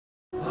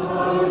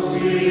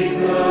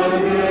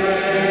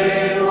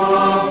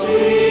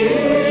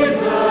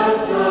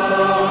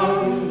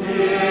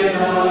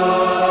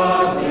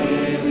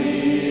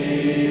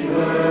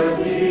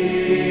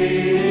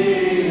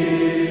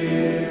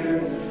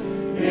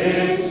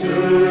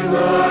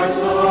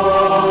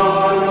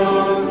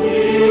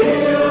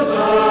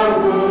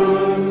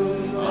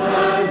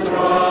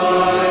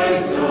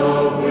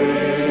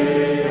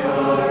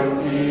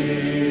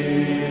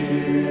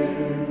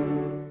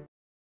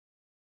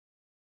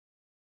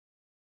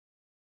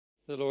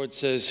The Lord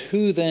says,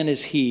 "Who then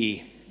is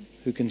he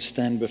who can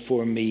stand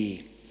before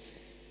me?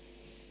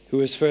 Who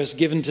is first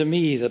given to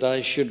me that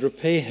I should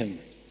repay him?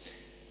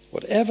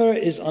 Whatever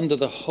is under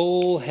the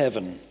whole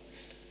heaven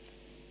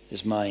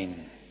is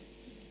mine."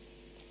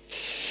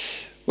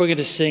 We're going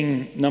to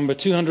sing number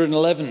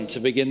 211 to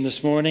begin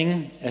this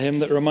morning, a hymn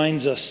that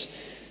reminds us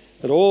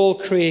that all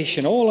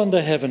creation, all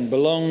under heaven,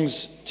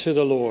 belongs to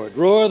the Lord.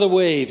 Roar the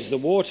waves, the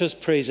waters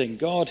praising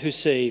God who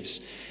saves.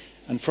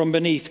 And from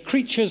beneath,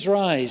 creatures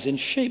rise in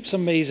shapes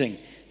amazing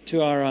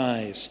to our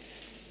eyes.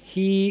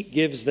 He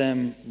gives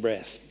them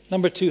breath.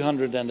 Number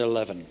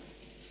 211.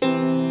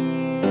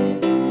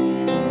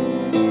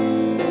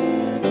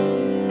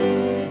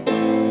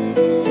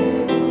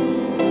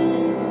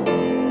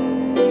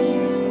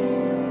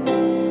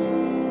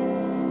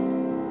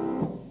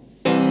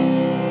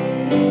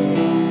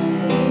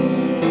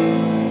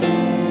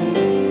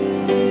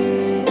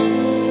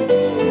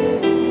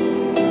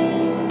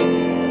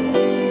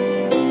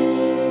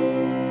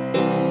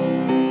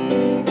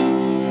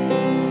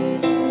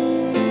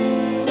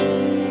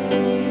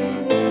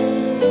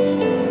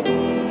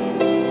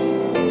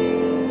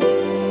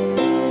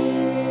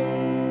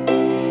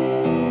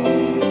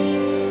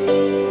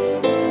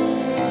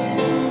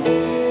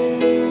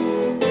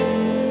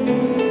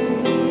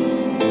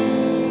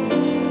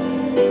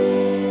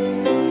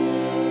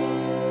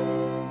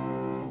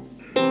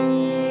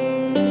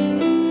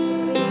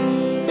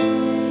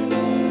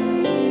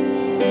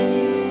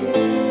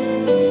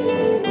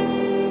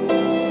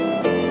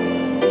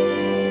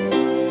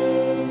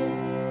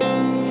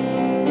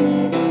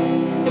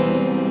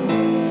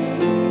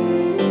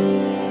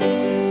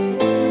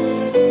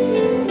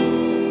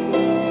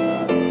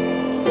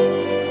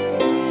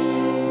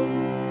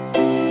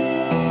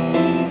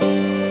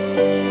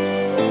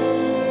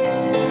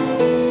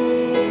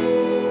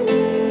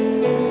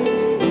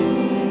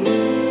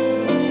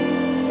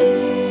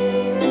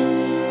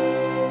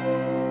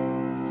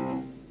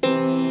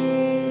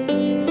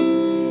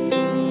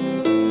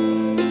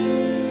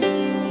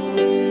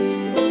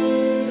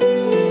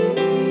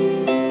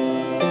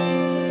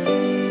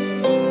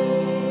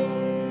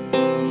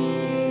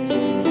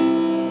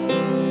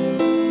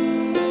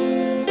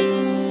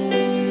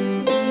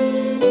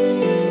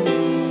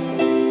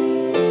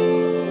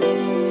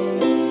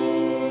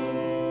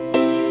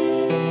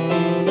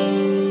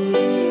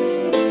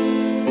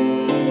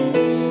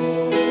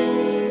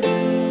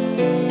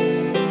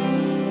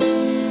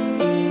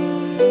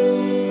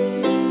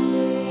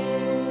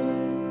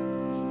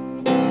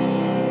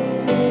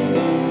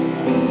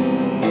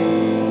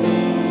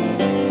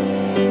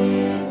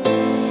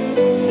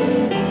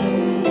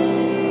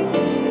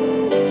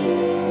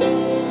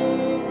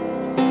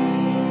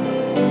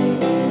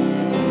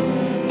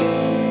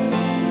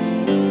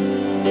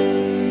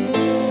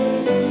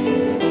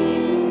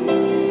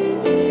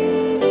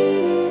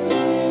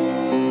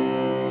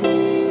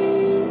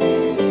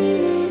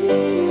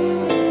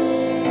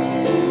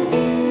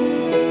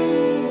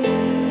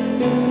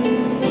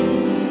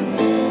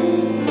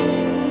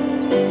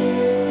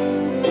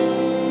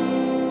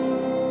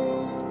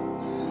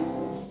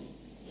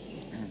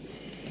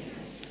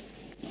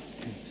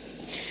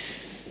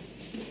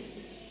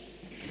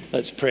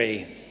 Let's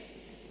pray.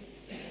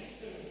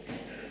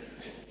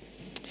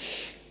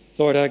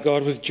 Lord our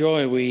God, with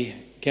joy we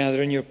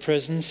gather in your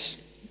presence,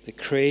 the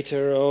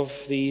creator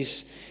of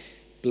these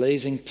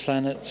blazing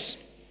planets,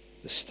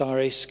 the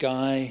starry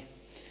sky,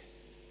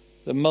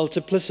 the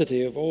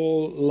multiplicity of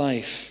all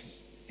life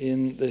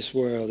in this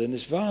world, in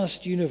this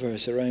vast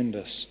universe around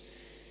us.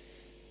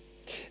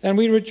 And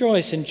we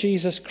rejoice in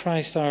Jesus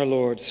Christ our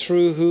Lord,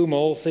 through whom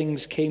all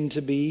things came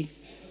to be,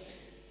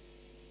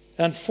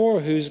 and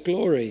for whose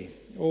glory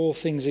all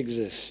things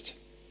exist.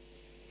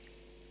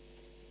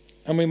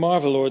 And we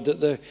marvel, Lord, that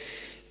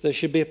there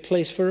should be a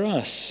place for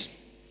us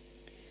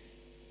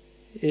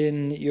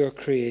in your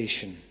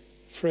creation,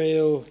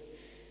 frail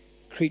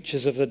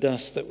creatures of the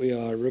dust that we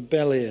are,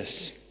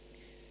 rebellious,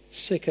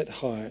 sick at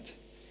heart.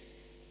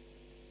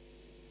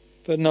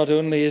 But not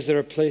only is there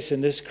a place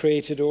in this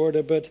created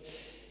order, but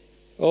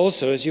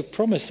also, as you've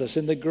promised us,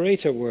 in the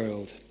greater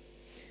world,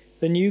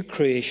 the new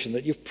creation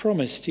that you've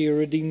promised to your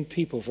redeemed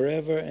people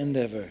forever and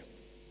ever.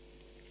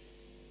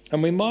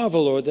 And we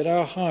marvel, Lord, that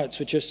our hearts,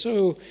 which are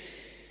so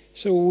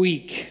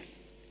weak,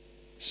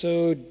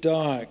 so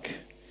dark,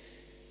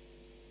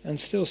 and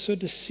still so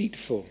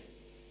deceitful,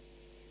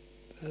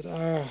 that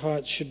our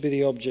hearts should be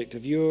the object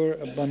of your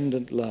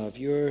abundant love,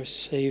 your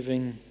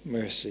saving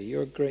mercy,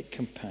 your great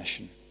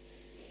compassion.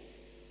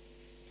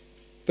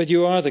 But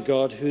you are the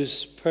God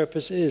whose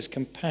purpose is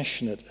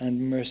compassionate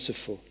and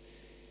merciful.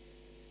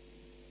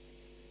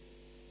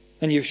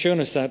 And you've shown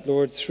us that,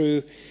 Lord,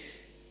 through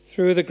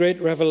the great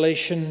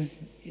revelation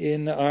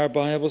in our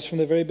Bibles from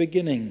the very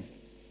beginning.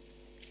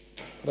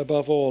 But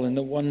above all, in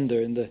the wonder,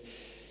 in the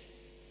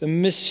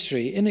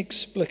mystery,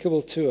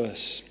 inexplicable to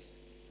us,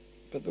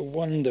 but the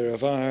wonder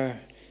of our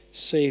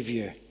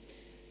Savior,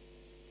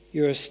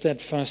 your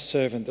steadfast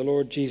servant, the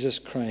Lord Jesus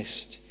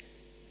Christ,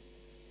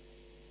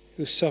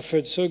 who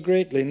suffered so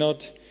greatly,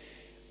 not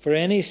for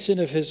any sin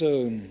of his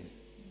own,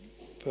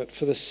 but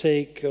for the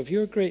sake of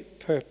your great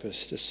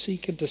purpose to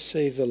seek and to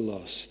save the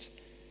lost,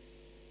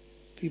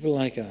 people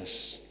like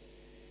us.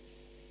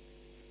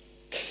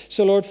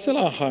 So, Lord, fill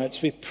our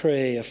hearts, we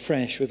pray,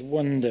 afresh with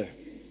wonder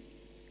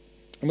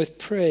and with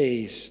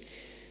praise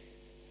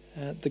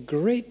at the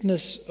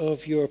greatness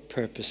of your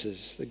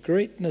purposes, the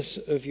greatness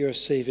of your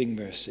saving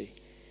mercy.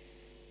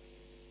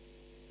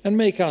 And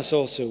make us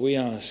also, we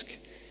ask,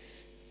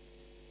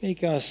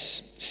 make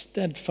us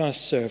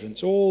steadfast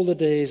servants all the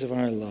days of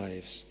our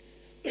lives,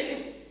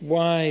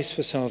 wise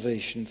for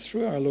salvation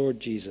through our Lord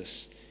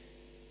Jesus,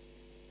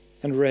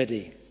 and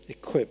ready,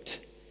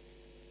 equipped,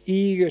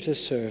 eager to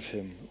serve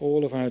him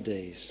all of our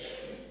days.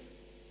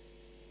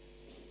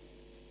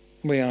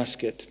 We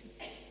ask it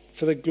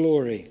for the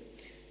glory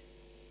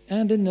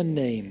and in the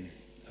name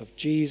of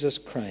Jesus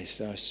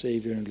Christ, our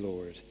Savior and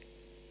Lord.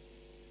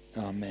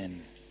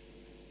 Amen.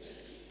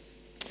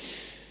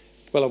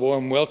 Well, a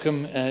warm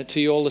welcome to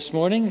you all this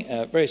morning,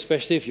 very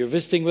especially if you're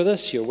visiting with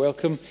us, you're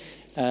welcome,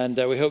 and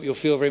we hope you'll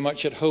feel very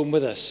much at home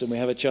with us and we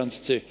have a chance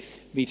to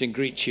meet and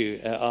greet you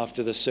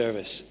after the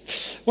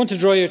service. I want to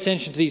draw your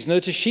attention to these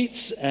notice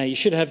sheets. You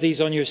should have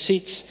these on your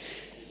seats.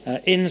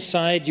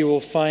 Inside you will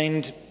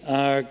find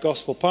our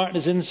Gospel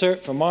Partners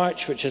insert for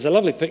March, which has a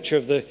lovely picture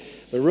of the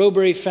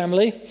Robury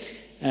family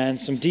and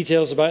some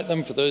details about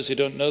them for those who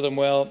don't know them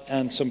well,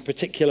 and some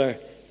particular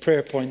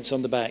prayer points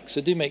on the back.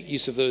 So do make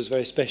use of those,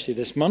 very especially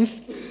this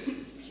month.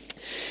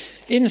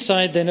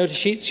 Inside the notice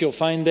sheets, you'll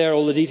find there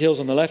all the details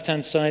on the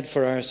left-hand side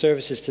for our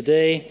services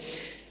today,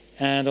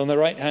 and on the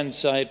right-hand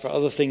side for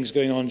other things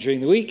going on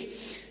during the week.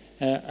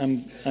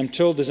 I'm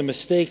told there's a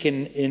mistake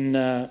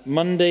in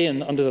Monday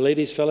and under the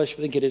Ladies' Fellowship.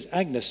 I think it is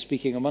Agnes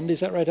speaking on Monday. Is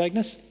that right,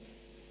 Agnes?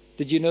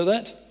 Did you know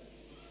that?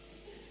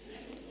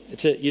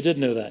 You did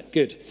know that.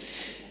 Good.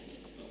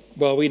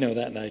 Well, we know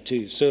that now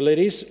too. So,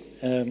 ladies,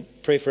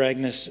 pray for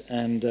Agnes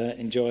and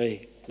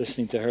enjoy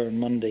listening to her on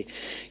Monday.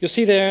 You'll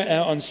see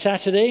there on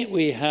Saturday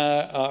we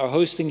are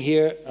hosting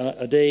here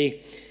a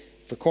day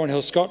for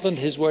Cornhill, Scotland,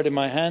 His Word in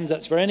My Hand.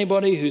 That's for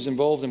anybody who's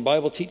involved in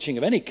Bible teaching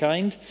of any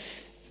kind,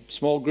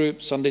 small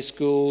groups, Sunday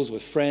schools,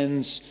 with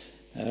friends,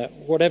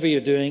 whatever you're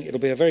doing. It'll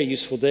be a very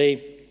useful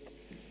day.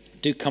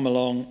 Do come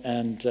along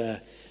and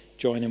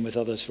join in with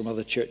others from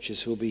other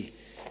churches who will be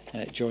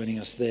joining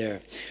us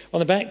there. On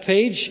the back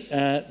page,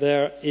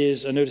 there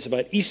is a notice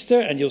about Easter,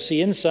 and you'll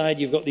see inside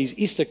you've got these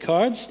Easter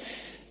cards.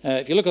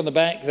 If you look on the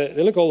back,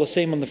 they look all the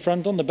same on the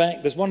front. On the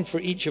back, there's one for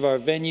each of our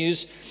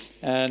venues,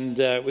 and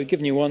we've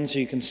given you one so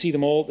you can see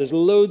them all. There's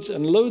loads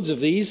and loads of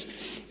these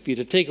for you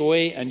to take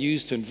away and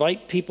use to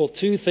invite people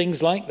to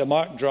things like the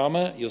Mark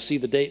Drama. You'll see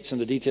the dates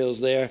and the details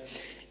there,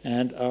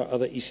 and our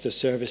other Easter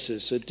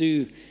services. So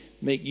do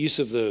make use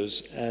of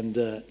those, and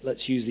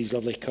let's use these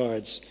lovely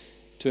cards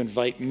to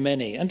invite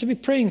many and to be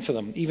praying for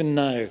them even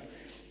now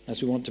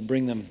as we want to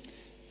bring them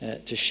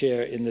to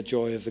share in the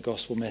joy of the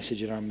gospel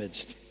message in our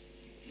midst.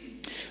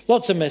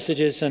 Lots of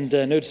messages and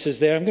notices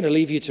there. I'm going to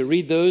leave you to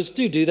read those.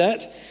 Do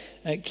that.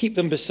 Keep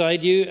them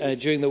beside you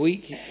during the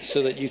week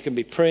so that you can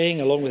be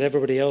praying along with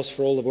everybody else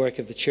for all the work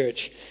of the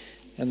church,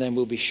 and then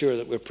we'll be sure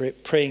that we're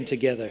praying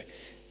together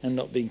and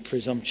not being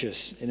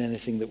presumptuous in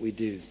anything that we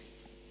do.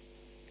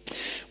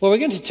 Well, we're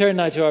going to turn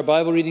now to our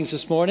Bible readings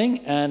this morning,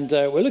 and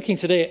we're looking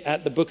today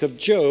at the book of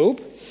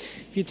Job.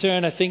 If you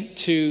turn, I think,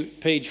 to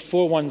page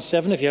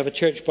 417, if you have a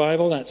church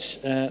Bible, that's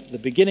the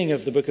beginning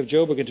of the book of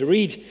Job. We're going to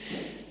read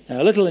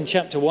a little in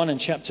chapter 1 and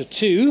chapter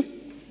 2.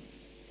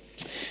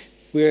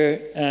 We're,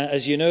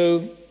 as you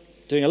know,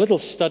 doing a little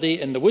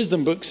study in the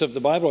wisdom books of the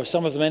Bible, or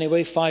some of them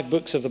anyway, 5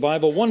 books of the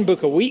Bible, 1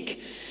 book a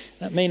week.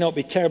 That may not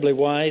be terribly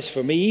wise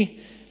for me,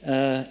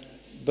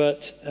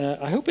 but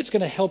I hope it's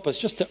going to help us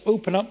just to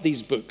open up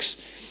these books.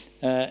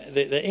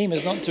 The aim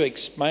is not to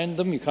expound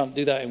them, you can't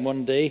do that in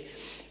one day,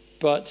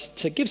 but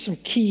to give some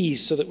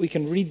keys so that we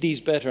can read these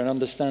better and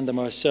understand them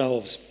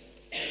ourselves.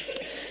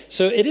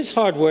 So it is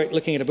hard work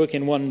looking at a book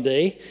in one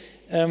day.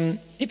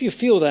 If you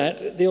feel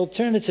that, the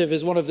alternative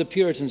is one of the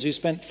Puritans who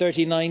spent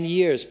 39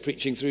 years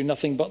preaching through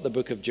nothing but the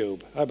book of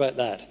Job. How about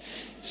that?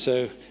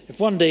 So if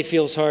one day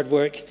feels hard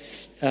work,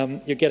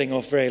 you're getting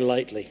off very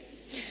lightly.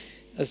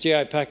 As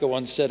J.I. Packer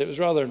once said, it was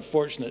rather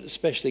unfortunate,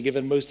 especially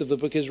given most of the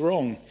book is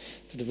wrong,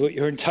 to devote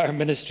your entire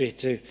ministry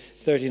to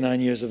 39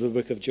 years of the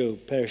book of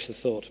Job. Perish the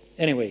thought.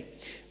 Anyway,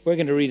 we're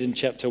going to read in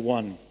chapter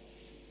 1.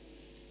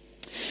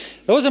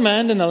 There was a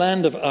man in the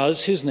land of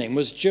Uz whose name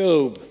was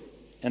Job,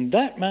 and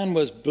that man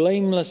was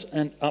blameless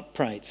and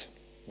upright,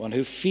 one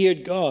who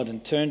feared God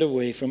and turned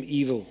away from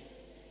evil.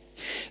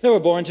 There were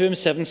born to him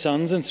 7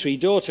 sons and 3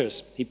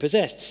 daughters. He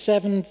possessed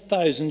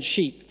 7,000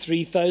 sheep,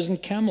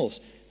 3,000 camels,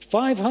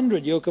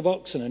 500 yoke of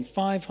oxen, and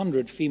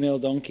 500 female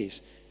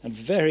donkeys, and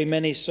very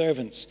many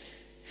servants,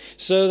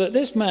 so that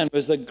this man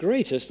was the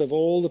greatest of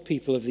all the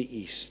people of the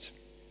East.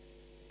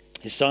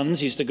 His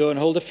sons used to go and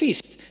hold a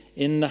feast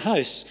in the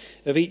house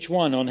of each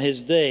one on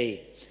his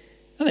day,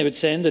 and they would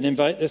send and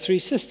invite their 3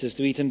 sisters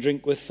to eat and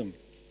drink with them.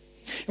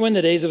 And when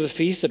the days of the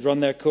feast had run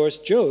their course,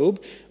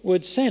 Job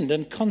would send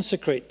and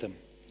consecrate them.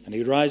 And he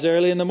would rise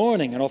early in the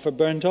morning and offer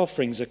burnt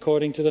offerings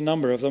according to the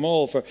number of them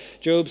all. For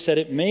Job said,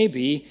 "It may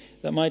be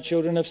that my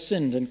children have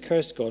sinned and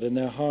cursed God in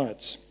their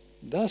hearts."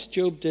 Thus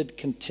Job did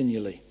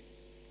continually.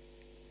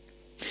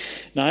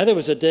 Now there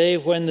was a day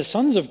when the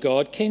sons of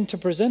God came to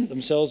present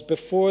themselves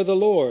before the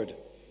Lord,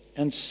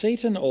 and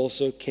Satan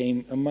also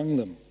came among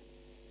them.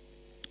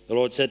 The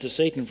Lord said to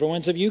Satan, "From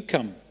whence have you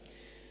come?"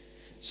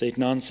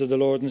 Satan answered the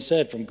Lord and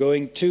said, "From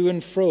going to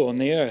and fro on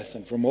the earth,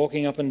 and from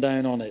walking up and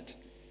down on it."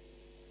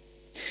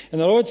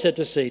 And the Lord said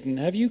to Satan,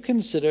 "Have you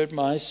considered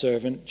my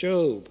servant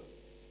Job,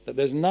 that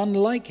there's none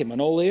like him on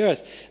all the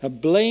earth, a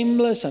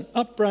blameless and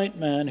upright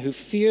man who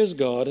fears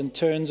God and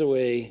turns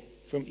away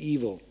from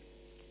evil?"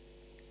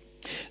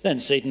 Then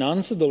Satan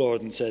answered the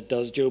Lord and said,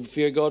 "Does Job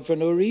fear God for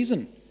no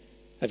reason?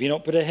 Have you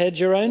not put a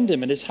hedge around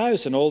him and his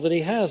house and all that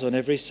he has on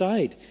every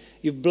side?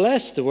 You've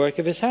blessed the work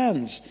of his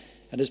hands,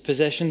 and his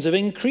possessions have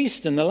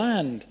increased in the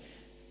land.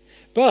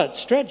 But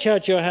stretch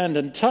out your hand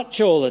and touch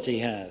all that he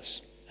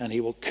has, and he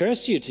will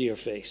curse you to your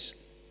face."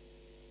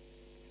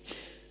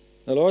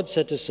 The Lord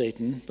said to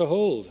Satan,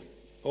 "Behold,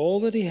 all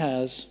that he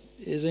has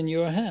is in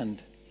your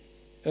hand.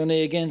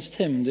 Only against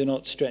him do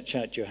not stretch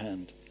out your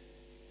hand."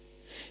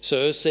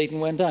 So Satan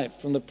went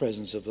out from the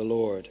presence of the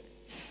Lord.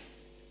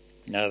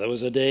 Now there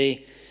was a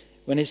day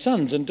when his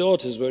sons and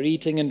daughters were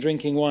eating and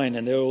drinking wine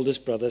in their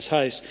oldest brother's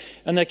house.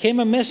 And there came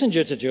a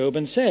messenger to Job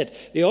and said,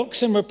 "The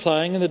oxen were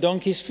ploughing and the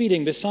donkeys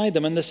feeding beside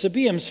them, and the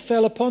Sabaeans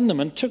fell upon them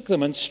and took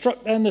them and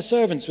struck down the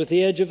servants with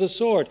the edge of the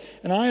sword,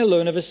 and I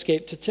alone have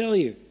escaped to tell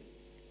you."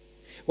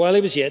 While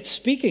he was yet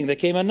speaking, there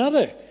came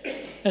another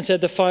and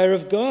said, "The fire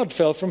of God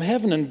fell from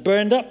heaven and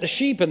burned up the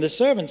sheep and the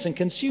servants and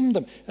consumed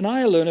them, and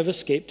I alone have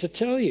escaped to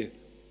tell you."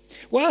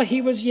 While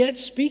he was yet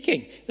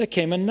speaking, there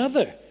came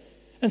another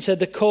and said,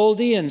 "The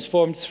Chaldeans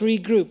formed 3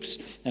 groups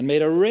and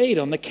made a raid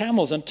on the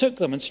camels and took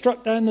them and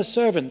struck down the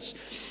servants,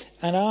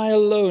 and I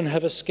alone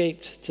have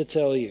escaped to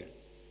tell you."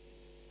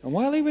 And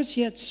while he was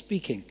yet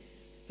speaking,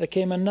 there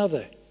came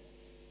another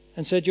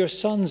and said, "Your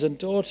sons and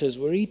daughters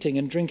were eating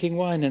and drinking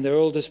wine in their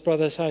oldest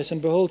brother's house,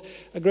 and behold,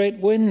 a great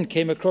wind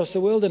came across the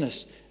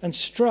wilderness and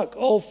struck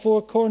all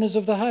 4 corners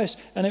of the house,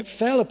 and it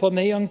fell upon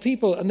the young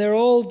people, and they're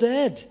all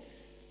dead.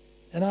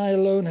 And I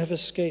alone have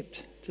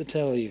escaped to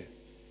tell you."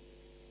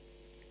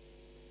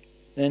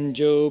 Then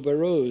Job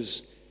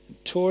arose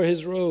and tore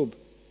his robe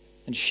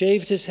and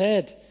shaved his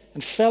head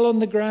and fell on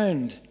the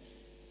ground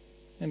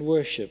and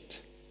worshipped.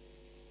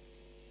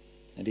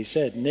 And he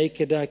said,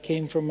 "Naked I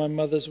came from my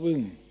mother's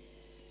womb,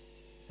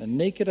 and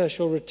naked I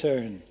shall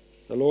return.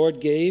 The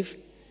Lord gave,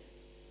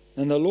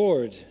 and the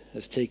Lord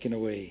has taken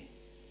away.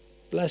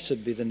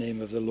 Blessed be the name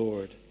of the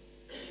Lord."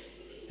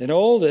 In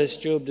all this,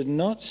 Job did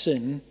not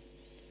sin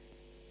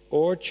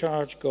or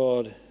charge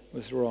God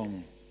with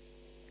wrong.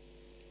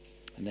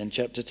 And then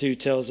chapter 2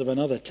 tells of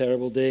another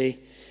terrible day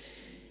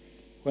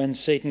when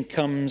Satan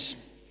comes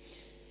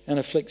and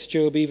afflicts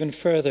Job even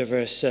further.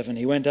 Verse 7,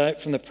 "He went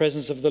out from the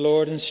presence of the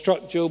Lord and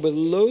struck Job with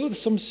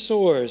loathsome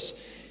sores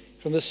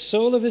from the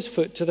sole of his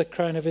foot to the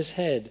crown of his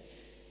head.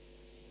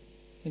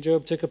 And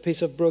Job took a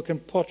piece of broken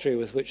pottery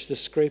with which to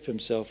scrape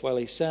himself while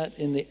he sat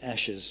in the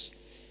ashes.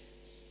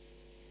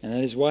 And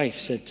then his wife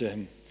said to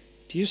him,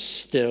 'Do you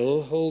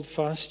still hold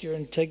fast your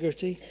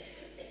integrity?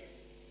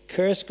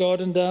 Curse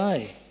God and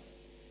die.'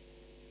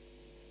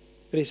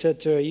 But he said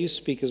to her, 'You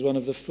speak as one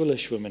of the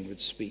foolish women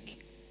would speak.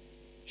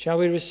 Shall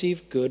we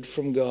receive good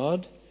from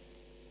God,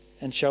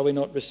 and shall we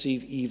not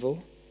receive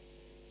evil?'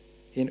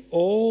 In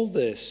all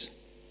this,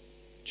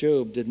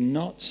 Job did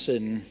not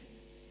sin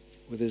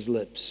with his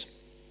lips."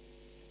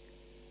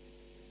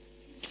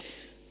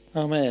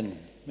 Amen.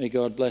 May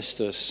God bless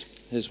to us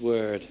his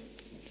word.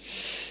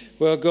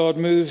 Well, God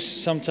moves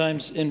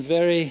sometimes in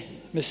very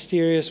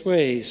mysterious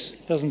ways,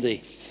 doesn't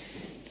he,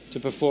 to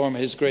perform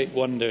his great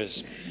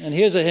wonders. And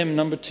here's a hymn,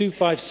 number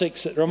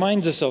 256, that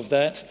reminds us of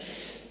that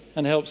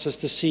and helps us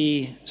to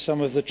see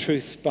some of the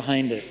truth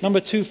behind it. Number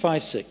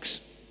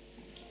 256.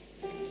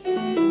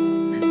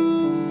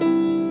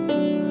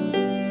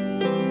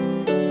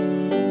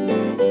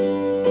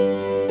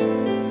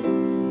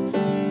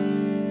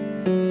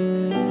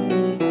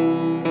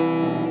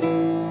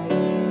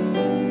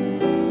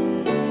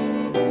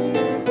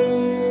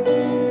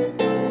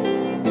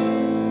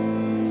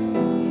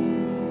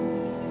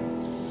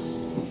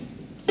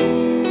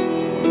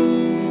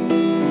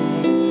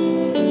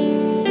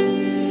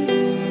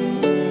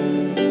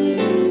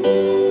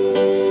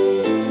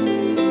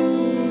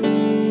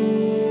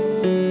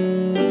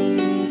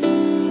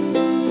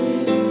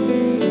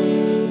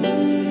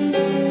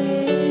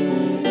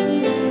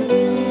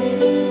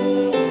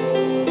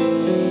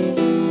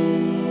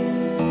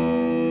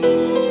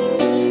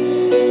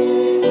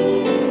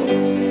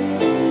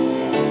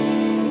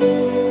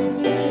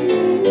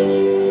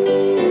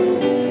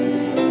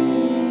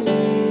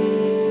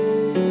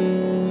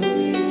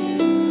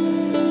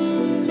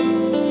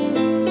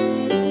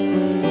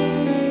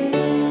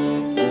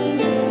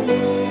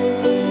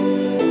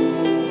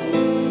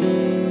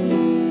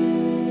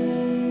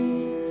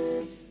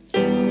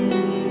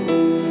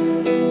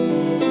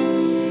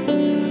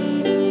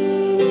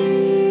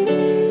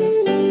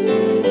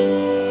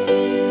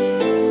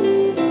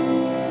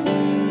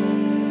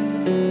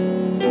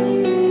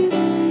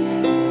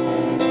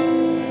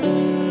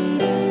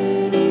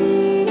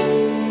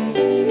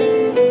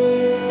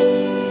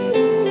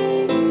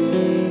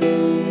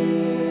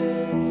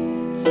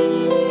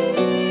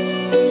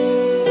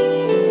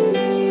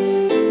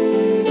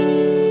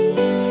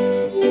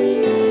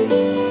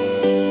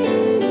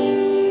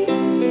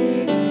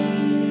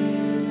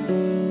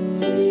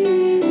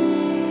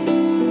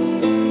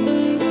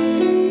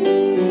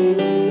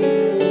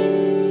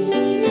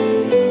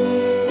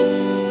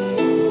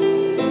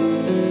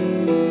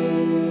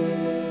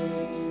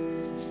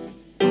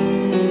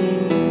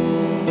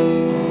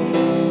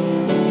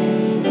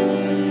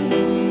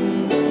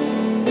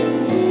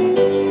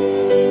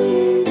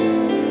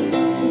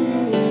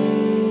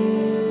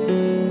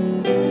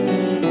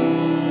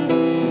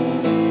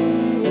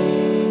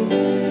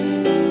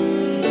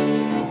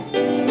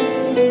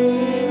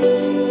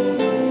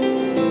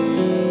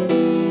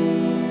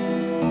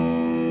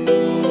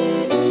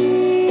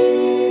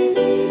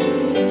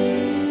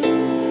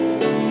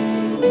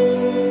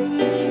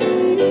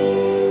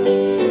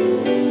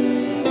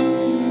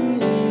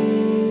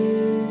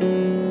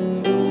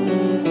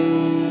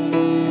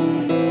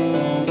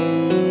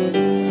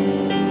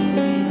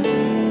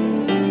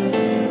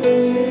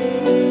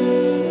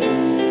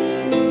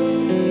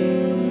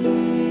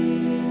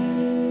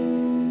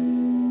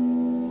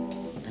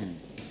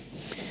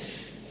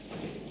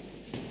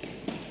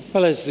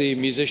 Well, as the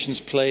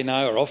musicians play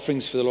now, our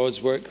offerings for the Lord's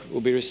work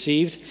will be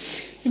received.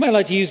 You might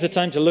like to use the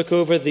time to look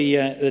over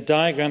the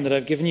diagram that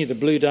I've given you, the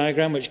blue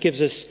diagram, which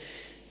gives us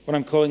what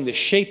I'm calling the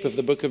shape of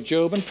the book of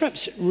Job, and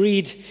perhaps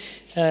read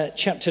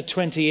chapter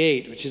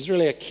 28, which is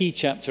really a key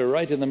chapter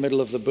right in the middle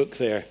of the book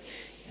there.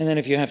 And then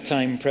if you have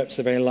time, perhaps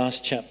the very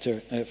last chapter,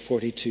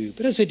 42.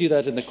 But as we do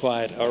that in the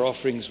quiet, our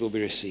offerings will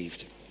be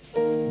received.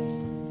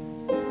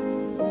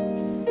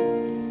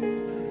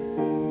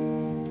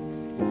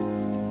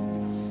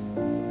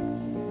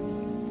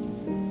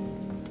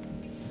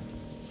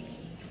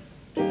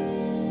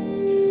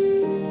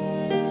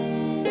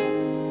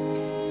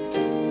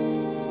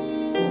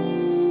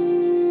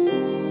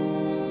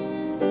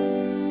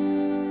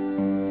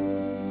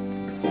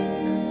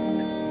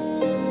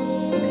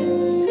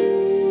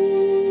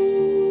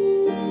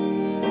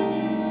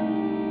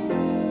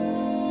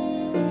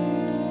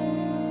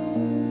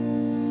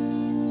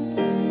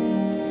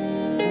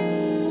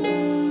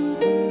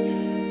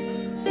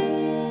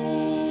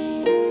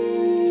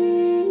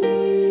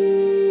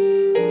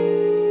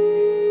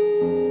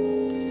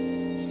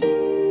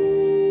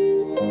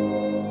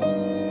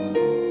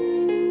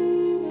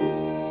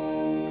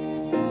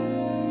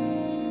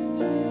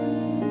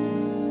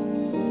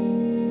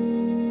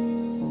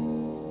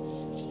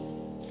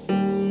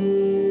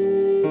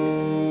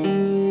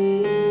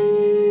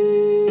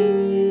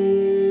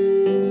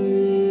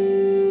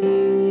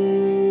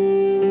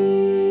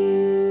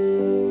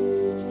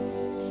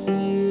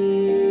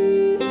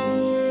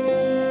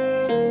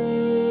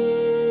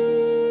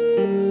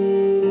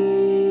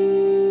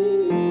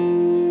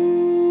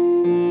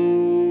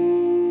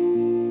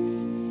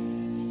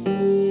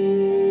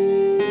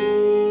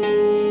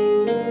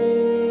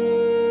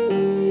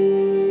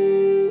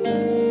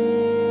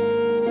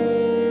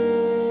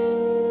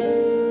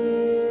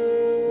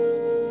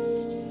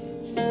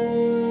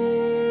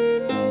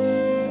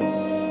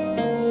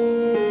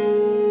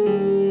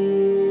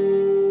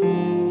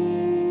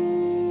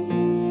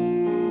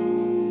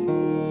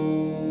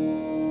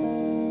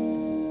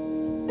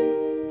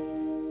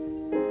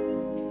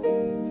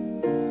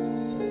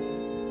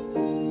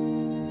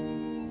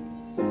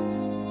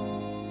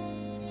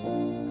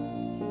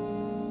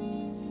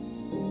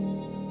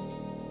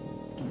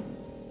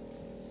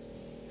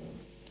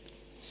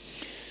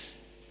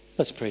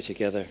 Let's pray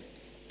together.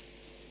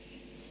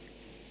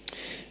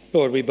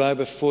 Lord, we bow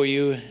before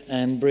you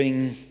and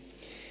bring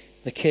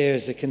the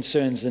cares, the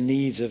concerns, the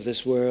needs of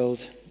this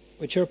world,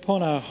 which are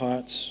upon our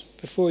hearts,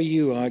 before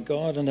you, our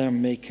God and our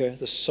Maker,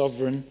 the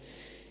Sovereign,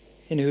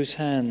 in whose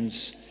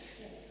hands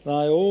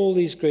lie all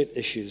these great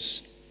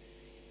issues.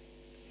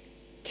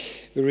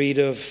 We read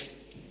of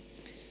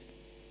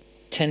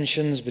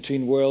tensions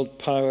between world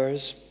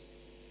powers,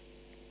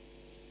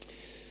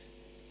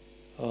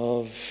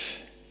 of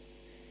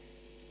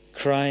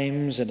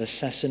crimes and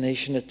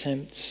assassination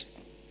attempts,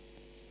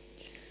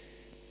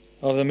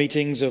 of the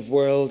meetings of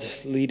world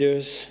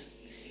leaders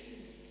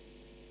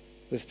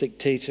with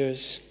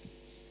dictators.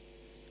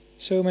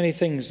 So many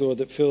things, Lord,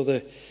 that fill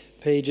the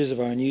pages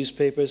of our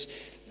newspapers.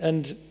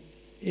 And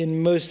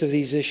in most of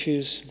these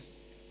issues,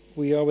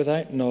 we are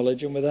without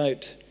knowledge and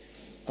without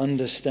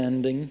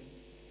understanding.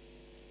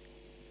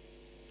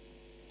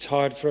 It's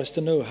hard for us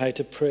to know how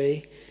to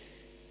pray.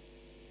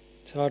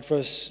 It's hard for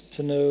us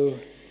to know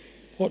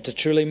what to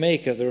truly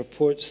make of the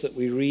reports that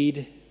we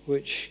read,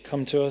 which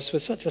come to us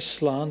with such a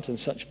slant and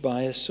such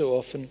bias so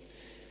often.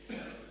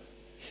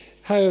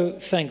 How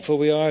thankful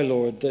we are,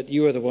 Lord, that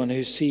you are the one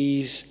who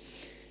sees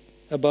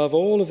above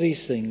all of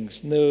these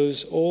things,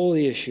 knows all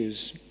the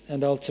issues,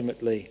 and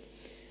ultimately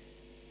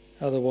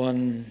are the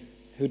one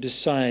who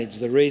decides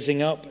the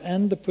raising up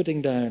and the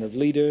putting down of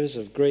leaders,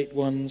 of great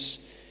ones,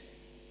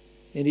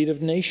 indeed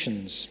of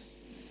nations.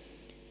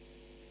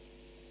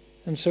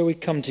 And so we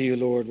come to you,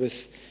 Lord,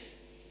 with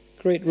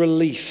great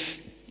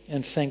relief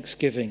and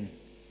thanksgiving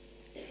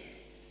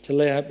to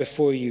lay out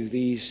before you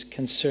these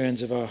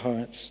concerns of our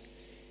hearts.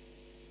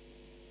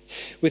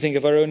 We think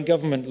of our own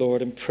government,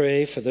 Lord, and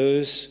pray for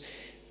those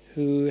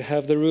who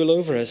have the rule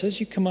over us,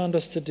 as you command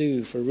us to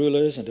do, for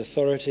rulers and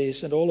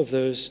authorities and all of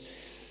those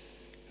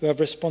who have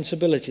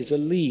responsibility to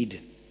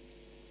lead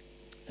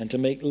and to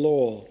make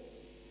law.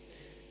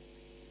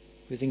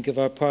 We think of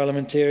our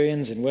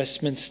parliamentarians in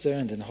Westminster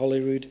and in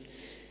Holyrood.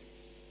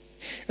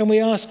 And we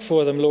ask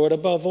for them, Lord,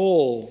 above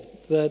all,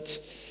 that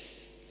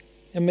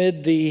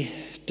amid the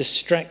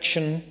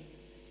distraction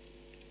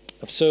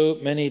of so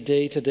many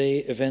day-to-day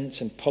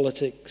events in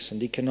politics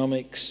and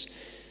economics,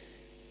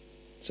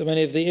 so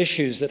many of the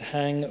issues that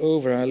hang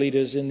over our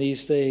leaders in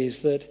these days,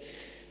 that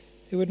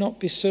they would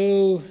not be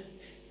so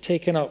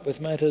taken up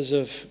with matters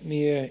of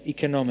mere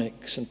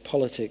economics and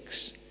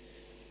politics,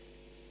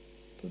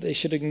 but they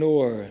should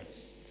ignore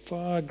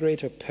far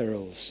greater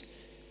perils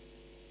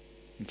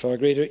and far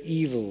greater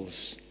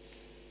evils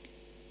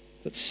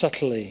that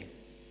subtly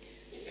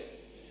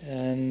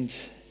and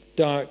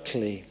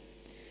darkly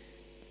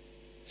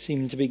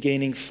seem to be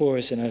gaining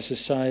force in our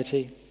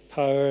society,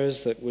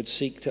 powers that would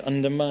seek to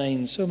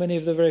undermine so many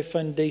of the very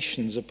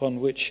foundations upon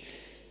which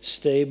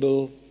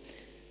stable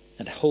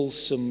and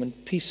wholesome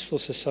and peaceful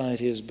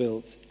society is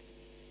built.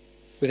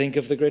 We think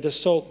of the great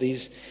assault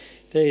these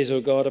days,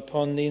 O God,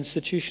 upon the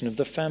institution of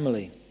the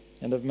family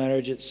and of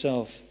marriage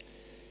itself.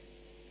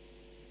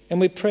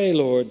 And we pray,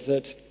 Lord,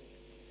 that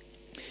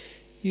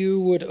you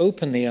would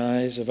open the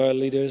eyes of our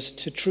leaders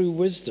to true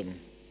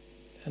wisdom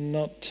and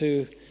not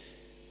to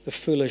the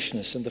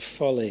foolishness and the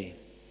folly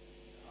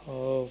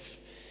of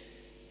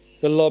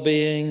the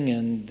lobbying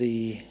and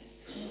the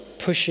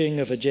pushing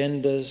of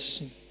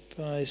agendas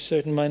by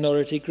certain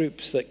minority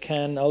groups that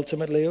can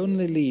ultimately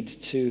only lead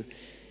to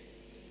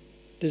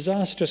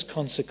disastrous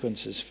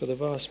consequences for the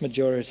vast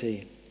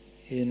majority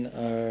in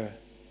our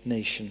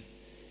nation.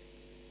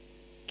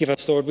 Give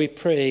us, Lord, we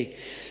pray,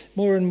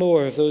 more and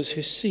more of those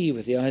who see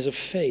with the eyes of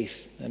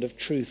faith and of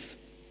truth.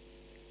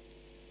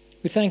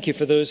 We thank you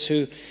for those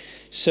who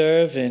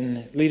serve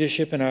in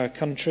leadership in our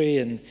country,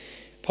 in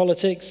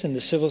politics, in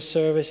the civil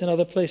service, in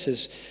other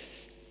places,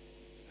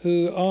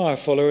 who are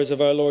followers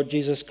of our Lord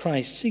Jesus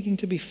Christ, seeking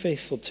to be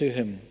faithful to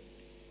him,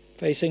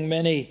 facing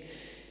many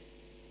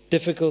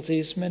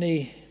difficulties,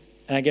 many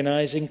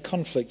agonizing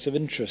conflicts of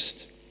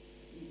interest,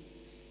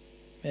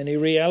 many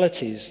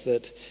realities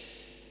that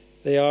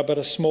they are but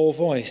a small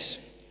voice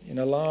in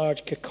a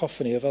large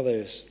cacophony of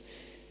others.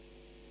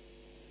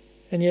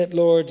 And yet,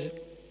 Lord,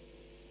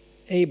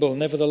 able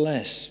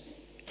nevertheless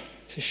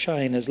to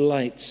shine as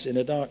lights in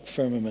a dark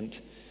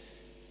firmament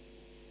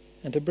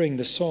and to bring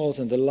the salt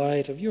and the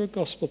light of your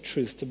gospel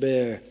truth to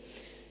bear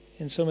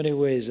in so many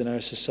ways in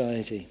our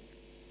society.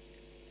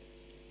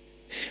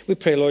 We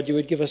pray, Lord, you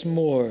would give us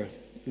more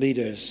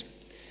leaders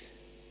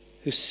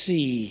who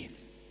see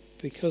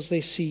because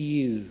they see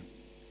you.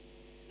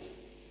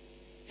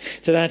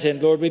 To that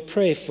end, Lord, we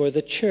pray for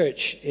the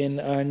church in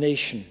our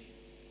nation.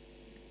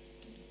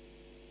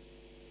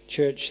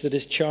 Church that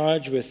is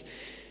charged with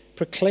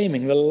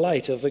proclaiming the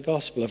light of the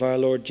gospel of our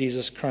Lord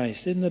Jesus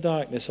Christ in the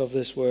darkness of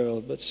this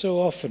world, but so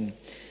often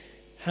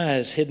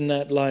has hidden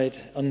that light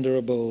under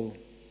a bowl.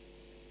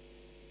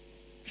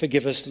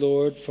 Forgive us,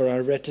 Lord, for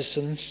our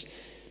reticence,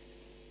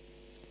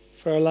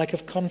 for our lack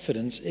of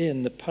confidence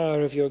in the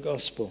power of your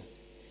gospel.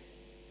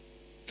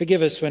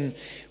 Forgive us when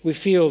we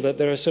feel that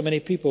there are so many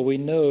people we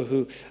know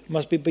who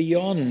must be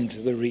beyond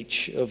the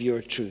reach of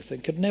your truth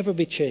and could never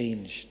be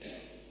changed.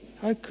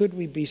 How could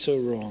we be so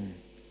wrong?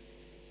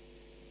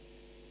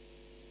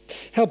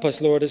 Help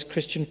us, Lord, as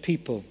Christian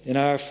people in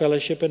our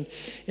fellowship and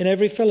in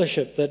every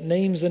fellowship that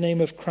names the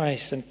name of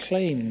Christ and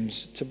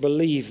claims to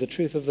believe the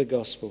truth of the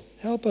gospel.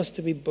 Help us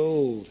to be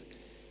bold,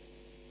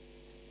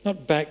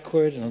 not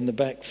backward and on the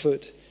back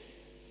foot,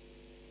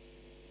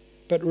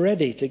 but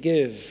ready to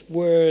give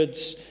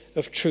words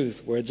of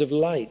truth, words of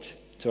light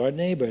to our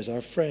neighbors,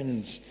 our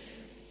friends,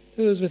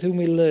 to those with whom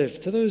we live,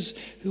 to those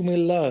whom we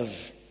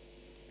love.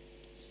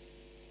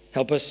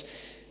 Help us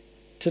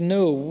to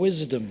know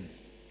wisdom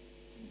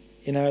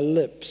in our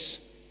lips,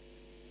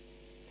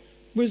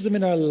 wisdom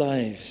in our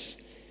lives.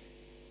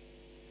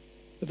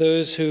 For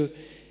those who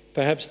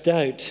perhaps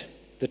doubt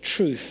the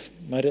truth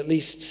might at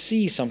least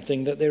see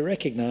something that they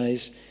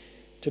recognize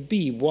to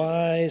be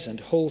wise and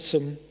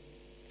wholesome,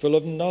 full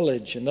of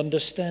knowledge and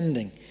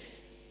understanding,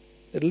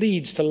 that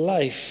leads to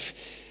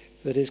life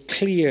that is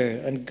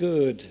clear and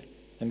good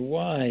and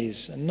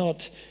wise and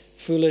not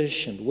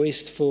foolish and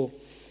wasteful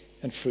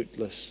and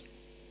fruitless.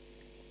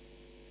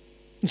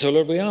 And so,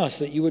 Lord, we ask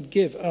that you would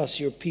give us,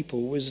 your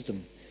people,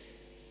 wisdom.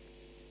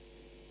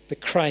 The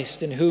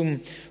Christ in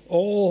whom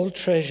all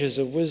treasures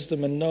of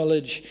wisdom and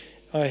knowledge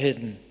are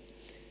hidden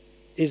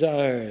is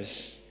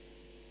ours.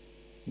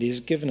 And he has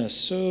given us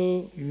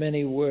so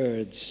many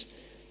words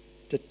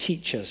to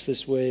teach us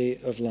this way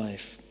of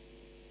life.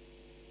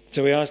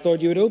 So we ask,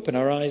 Lord, you would open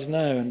our eyes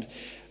now and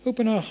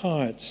open our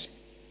hearts,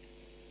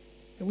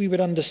 that we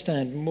would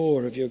understand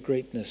more of your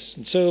greatness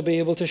and so be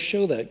able to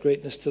show that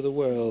greatness to the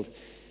world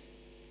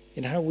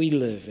in how we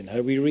live, in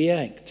how we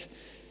react.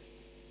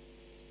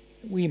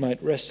 We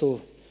might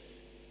wrestle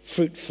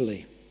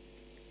fruitfully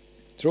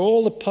through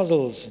all the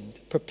puzzles and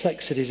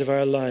perplexities of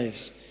our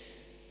lives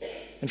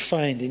and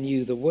find in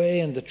you the way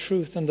and the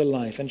truth and the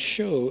life, and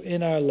show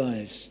in our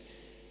lives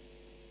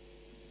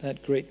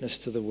that greatness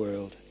to the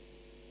world.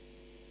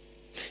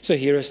 So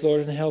hear us,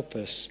 Lord, and help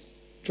us.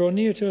 Draw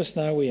near to us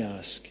now, we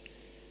ask.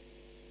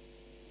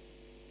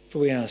 For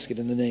we ask it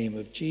in the name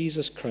of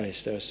Jesus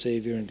Christ, our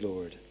Savior and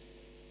Lord.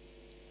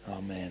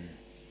 Amen.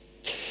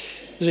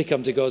 As we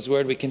come to God's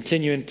word, we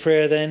continue in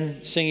prayer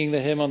then, singing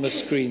the hymn on the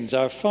screens.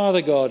 Our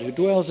Father God, who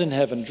dwells in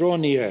heaven, draw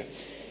near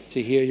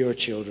to hear your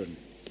children.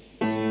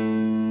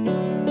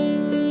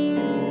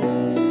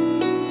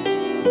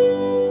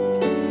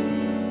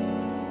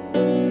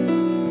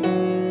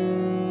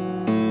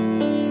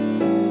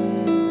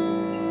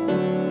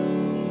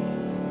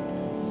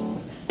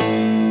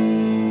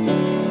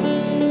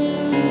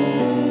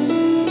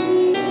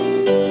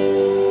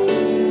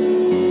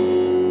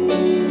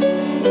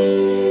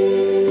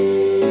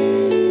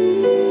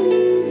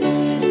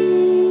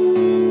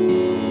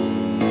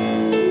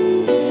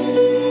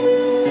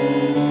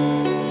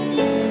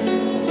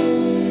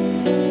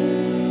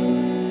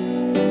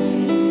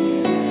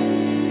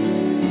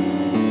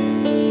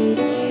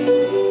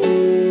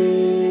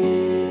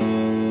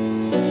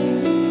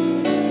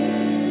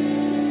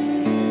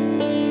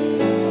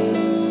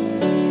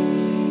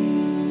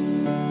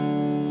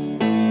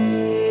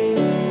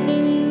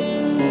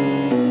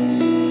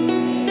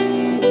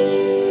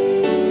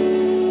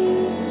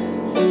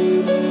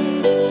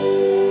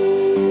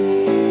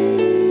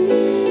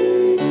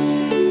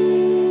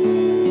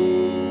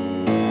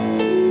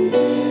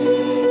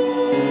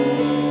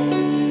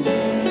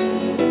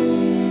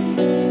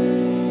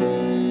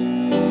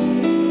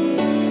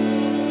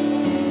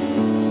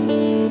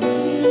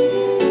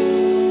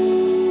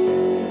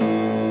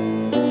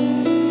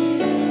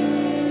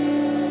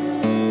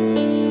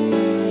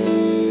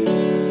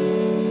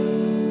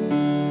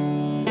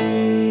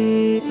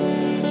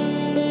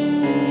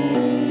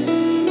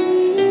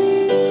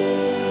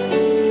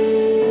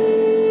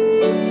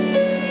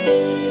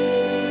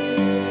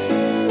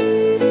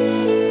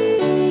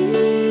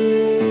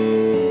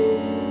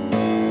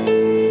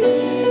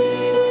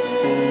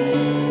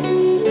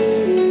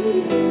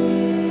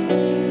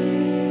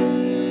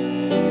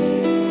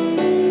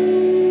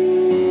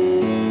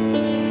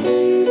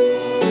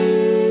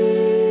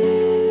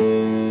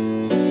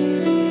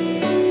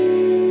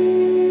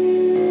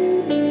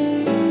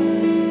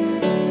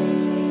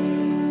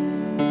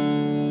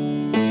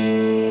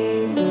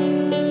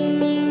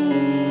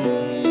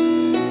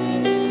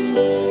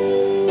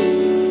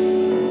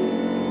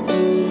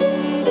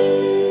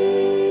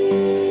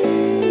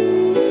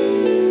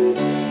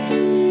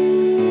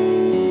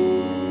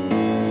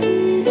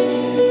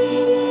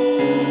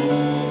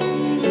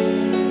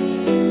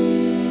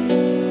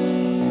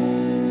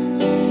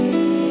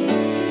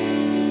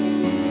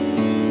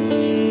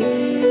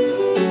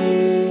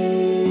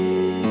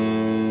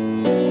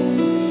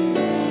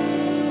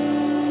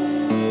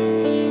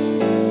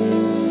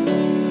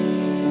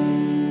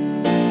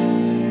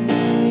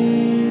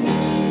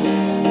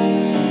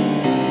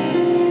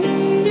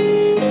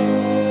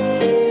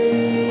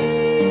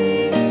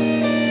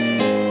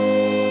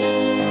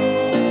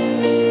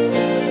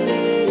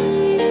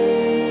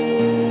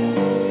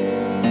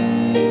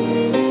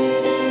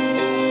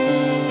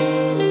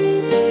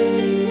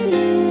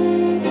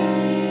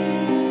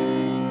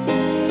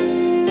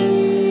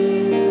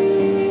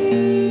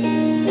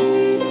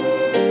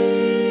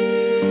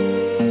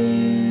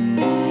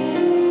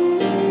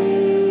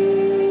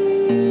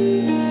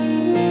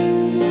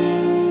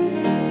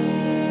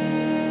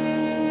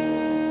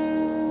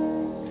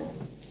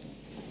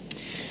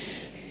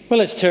 Well,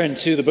 let's turn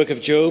to the book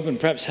of Job and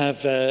perhaps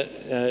have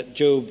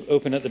Job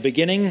open at the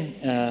beginning.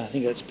 I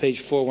think that's page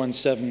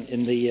 417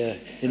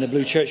 in the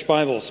Blue Church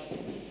Bibles.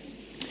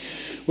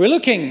 We're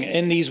looking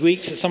in these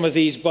weeks at some of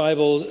the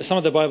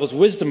Bible's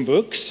wisdom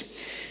books,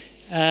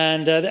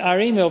 and our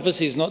aim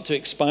obviously is not to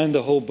expound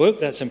the whole book.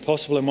 That's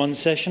impossible in one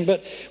session,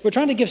 but we're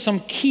trying to give some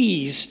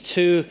keys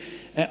to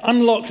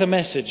unlock the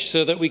message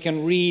so that we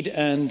can read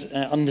and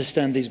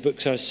understand these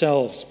books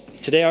ourselves.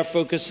 Today our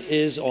focus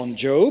is on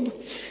Job.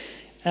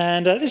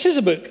 And this is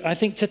a book, I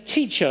think, to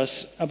teach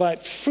us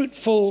about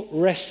fruitful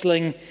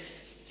wrestling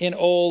in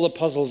all the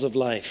puzzles of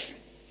life,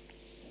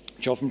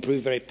 which often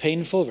prove very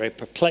painful, very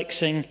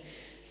perplexing,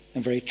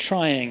 and very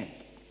trying.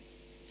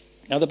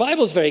 Now, the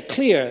Bible is very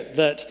clear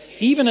that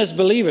even as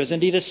believers,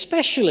 indeed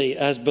especially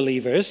as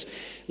believers,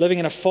 living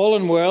in a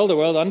fallen world, a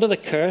world under the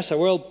curse, a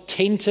world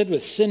tainted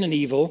with sin and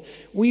evil,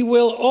 we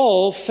will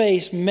all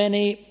face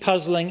many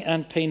puzzling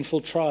and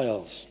painful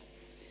trials.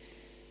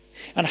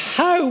 And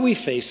how we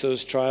face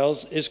those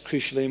trials is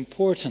crucially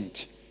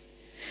important.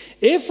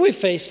 If we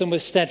face them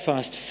with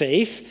steadfast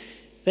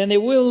faith, then they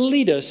will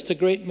lead us to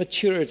great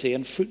maturity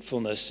and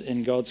fruitfulness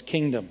in God's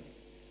kingdom.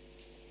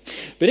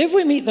 But if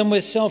we meet them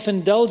with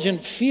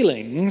self-indulgent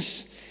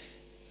feelings,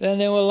 then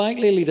they will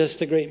likely lead us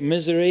to great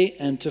misery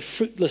and to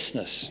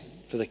fruitlessness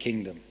for the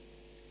kingdom.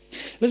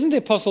 Listen to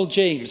the Apostle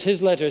James.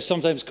 His letter is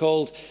sometimes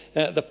called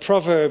the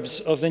Proverbs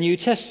of the New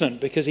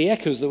Testament because he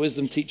echoes the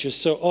wisdom teachers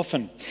so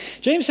often.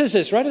 James says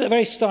this right at the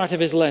very start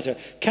of his letter: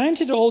 "Count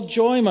it all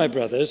joy, my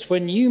brothers,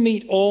 when you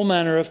meet all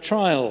manner of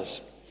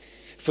trials.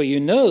 For you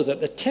know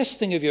that the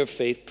testing of your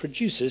faith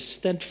produces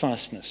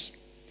steadfastness.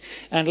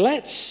 And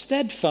let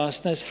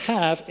steadfastness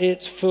have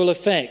its full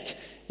effect,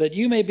 that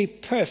you may be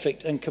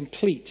perfect and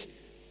complete,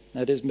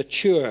 that is,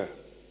 mature,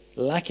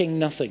 lacking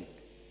nothing."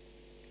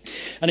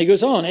 And he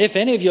goes on, "If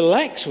any of you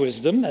lacks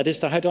wisdom," that is,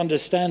 to how to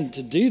understand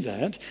to do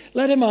that,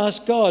 "let him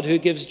ask God, who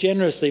gives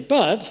generously,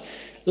 but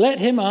let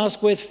him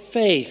ask with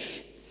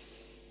faith,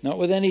 not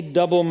with any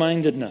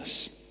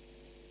double-mindedness."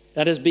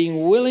 That is,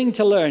 being willing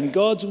to learn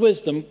God's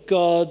wisdom,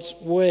 God's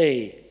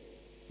way,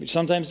 which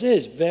sometimes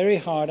is very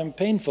hard and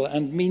painful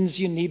and means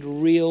you need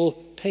real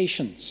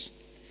patience.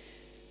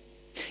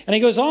 And he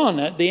goes on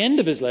at the end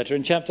of his letter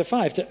in chapter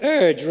 5 to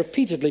urge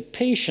repeatedly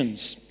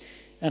patience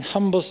and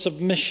humble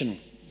submission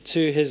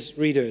to his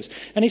readers.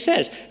 And he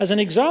says, "As an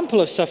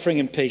example of suffering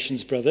and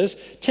patience, brothers,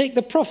 take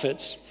the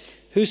prophets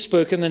who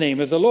spoke in the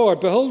name of the Lord.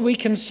 Behold, we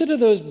consider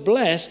those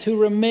blessed who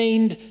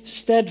remained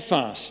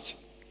steadfast.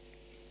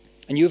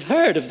 And you've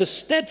heard of the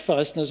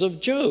steadfastness of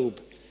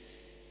Job,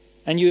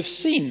 and you have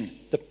seen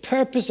the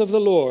purpose of the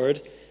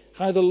Lord,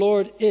 how the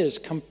Lord is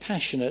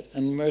compassionate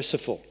and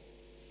merciful."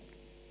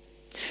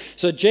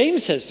 So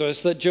James says to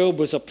us that Job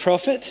was a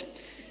prophet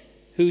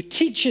who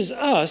teaches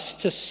us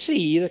to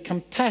see the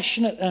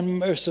compassionate and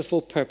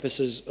merciful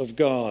purposes of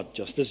God,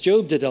 just as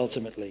Job did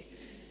ultimately.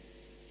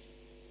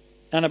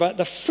 And about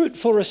the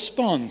fruitful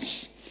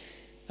response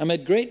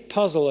amid great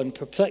puzzle and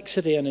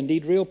perplexity and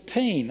indeed real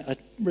pain, a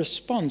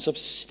response of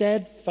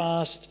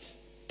steadfast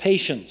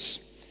patience.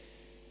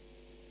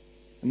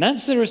 And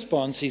that's the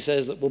response, he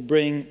says, that will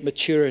bring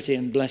maturity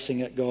and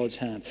blessing at God's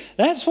hand.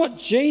 That's what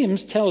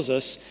James tells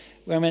us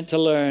we're meant to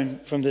learn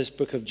from this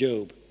book of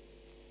Job.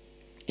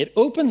 It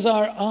opens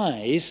our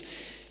eyes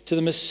to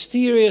the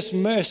mysterious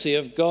mercy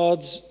of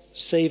God's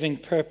saving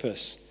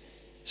purpose,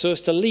 so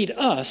as to lead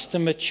us to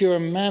mature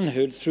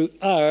manhood through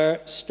our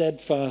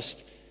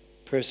steadfast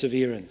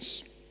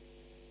perseverance.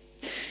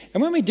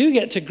 And when we do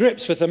get to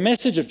grips with the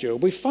message of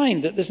Job, we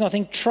find that there's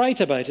nothing trite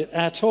about it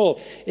at all.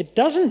 It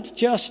doesn't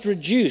just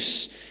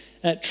reduce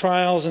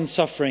trials and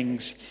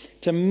sufferings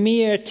to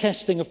mere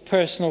testing of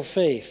personal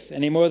faith,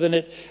 any more than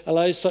it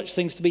allows such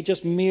things to be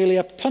just merely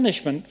a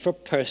punishment for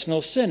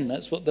personal sin.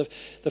 That's what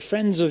the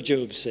friends of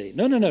Job say.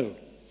 No.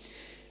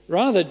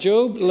 Rather,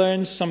 Job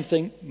learns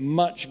something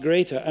much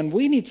greater, and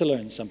we need to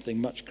learn something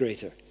much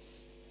greater.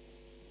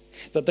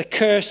 That the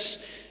curse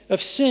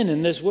of sin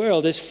in this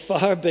world is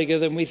far bigger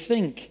than we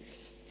think.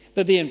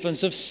 That the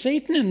influence of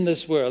Satan in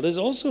this world is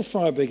also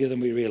far bigger than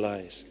we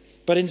realize.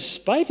 But in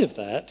spite of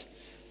that,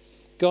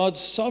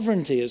 God's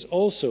sovereignty is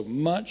also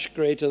much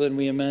greater than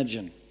we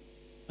imagine.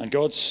 And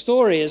God's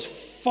story is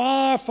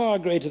far, far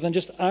greater than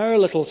just our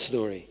little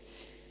story.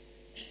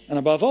 And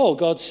above all,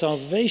 God's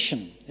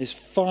salvation is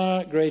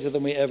far greater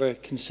than we ever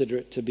consider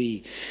it to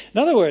be.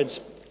 In other words,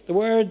 the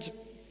world,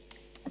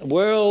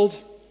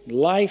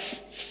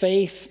 life,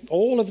 faith,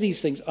 all of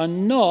these things are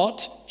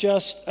not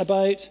just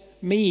about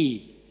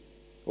me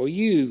or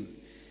you.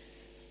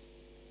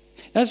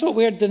 That's what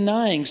we're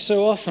denying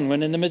so often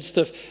when in the midst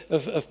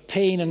of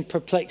pain and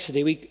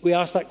perplexity, we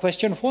ask that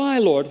question, why,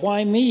 Lord?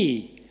 Why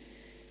me?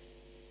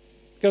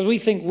 Because we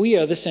think we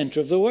are the center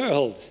of the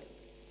world.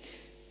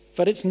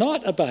 But it's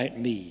not about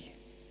me.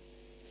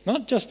 It's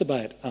not just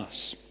about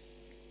us.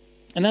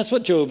 And that's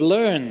what Job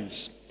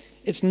learns.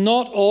 It's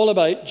not all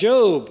about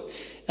Job.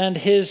 And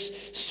his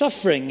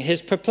suffering,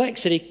 his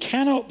perplexity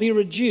cannot be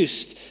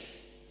reduced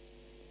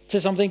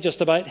to something just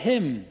about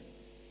him.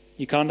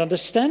 You can't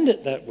understand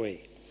it that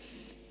way.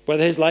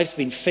 Whether his life's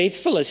been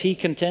faithful as he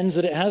contends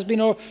that it has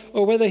been, or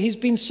whether he's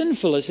been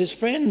sinful as his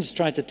friends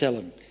try to tell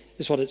him,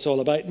 is what it's all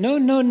about. No,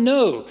 no,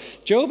 no.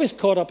 Job is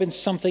caught up in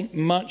something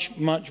much,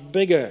 much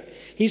bigger.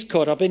 He's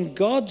caught up in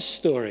God's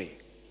story.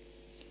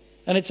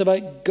 And it's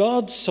about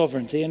God's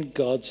sovereignty and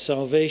God's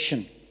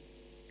salvation.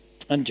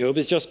 And Job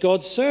is just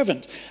God's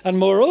servant. And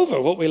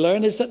moreover, what we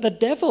learn is that the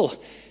devil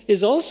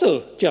is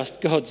also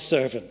just God's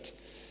servant.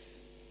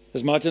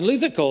 As Martin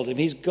Luther called him,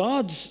 he's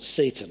God's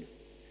Satan.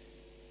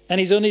 And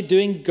he's only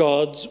doing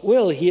God's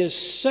will. He is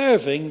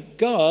serving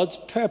God's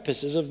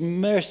purposes of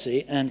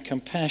mercy and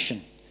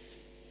compassion.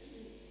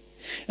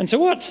 And so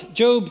what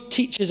Job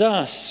teaches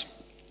us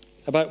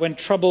about when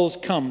troubles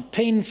come,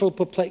 painful,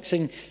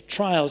 perplexing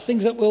trials,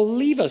 things that will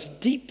leave us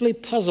deeply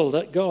puzzled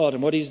at God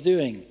and what he's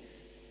doing,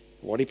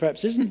 what he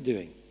perhaps isn't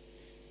doing.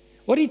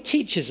 What he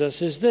teaches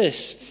us is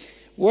this: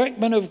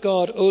 workmen of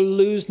God, oh,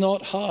 lose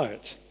not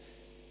heart,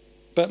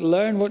 but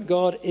learn what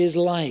God is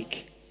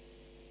like.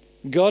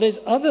 God is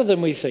other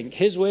than we think.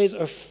 His ways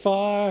are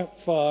far,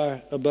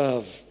 far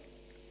above.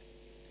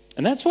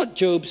 And that's what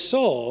Job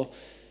saw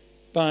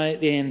by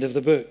the end of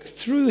the book,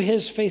 through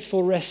his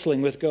faithful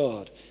wrestling with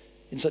God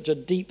in such a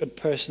deep and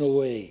personal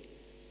way.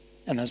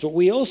 And that's what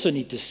we also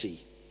need to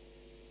see.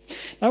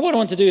 Now, what I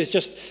want to do is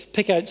just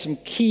pick out some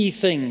key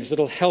things that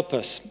will help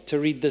us to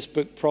read this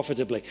book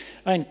profitably.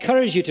 I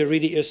encourage you to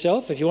read it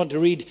yourself. If you want to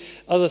read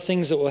other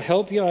things that will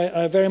help you,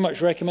 I very much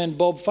recommend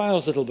Bob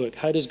Fyle's little book,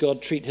 How Does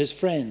God Treat His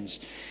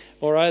Friends?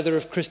 Or either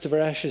of Christopher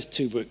Ash's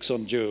 2 books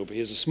on Job. He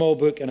has a small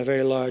book and a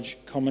very large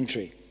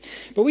commentary.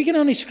 But we can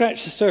only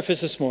scratch the surface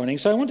this morning,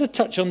 so I want to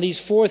touch on these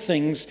 4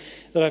 things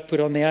that I've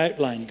put on the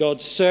outline: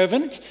 God's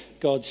servant,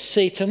 God's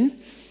Satan,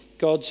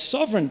 God's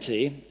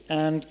sovereignty,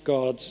 and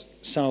God's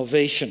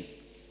salvation.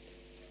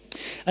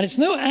 And it's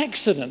no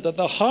accident that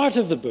the heart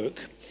of the book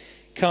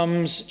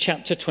comes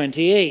chapter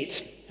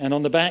 28. And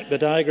on the back, the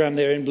diagram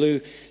there in blue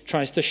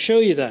tries to show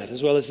you that,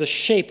 as well as the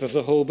shape of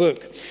the whole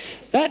book.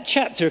 That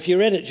chapter, if you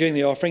read it during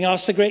the offering,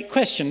 asks a great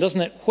question, doesn't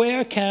it?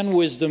 Where can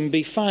wisdom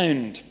be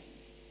found?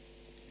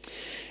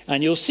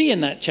 And you'll see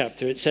in that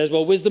chapter it says,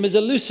 well, wisdom is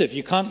elusive.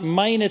 You can't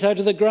mine it out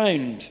of the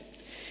ground.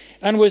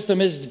 And wisdom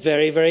is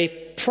very, very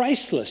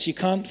priceless. You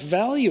can't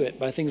value it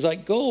by things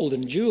like gold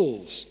and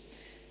jewels.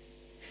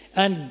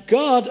 And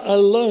God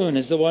alone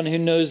is the one who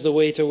knows the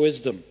way to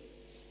wisdom.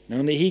 And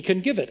only he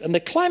can give it. And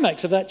the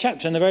climax of that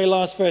chapter in the very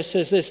last verse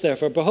says this,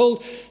 therefore,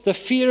 behold, the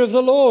fear of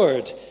the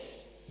Lord,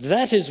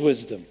 that is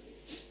wisdom.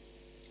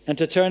 And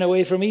to turn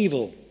away from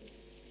evil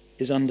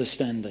is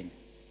understanding.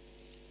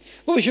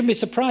 Well, we shouldn't be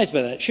surprised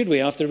by that, should we,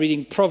 after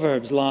reading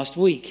Proverbs last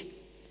week?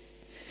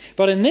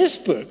 But in this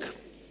book,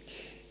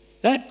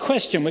 that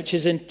question, which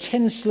is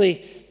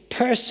intensely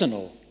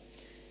personal,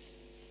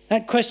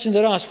 that question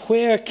that asks,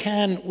 where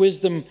can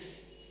wisdom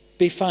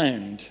be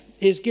found,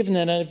 is given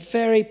in a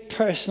very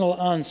personal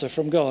answer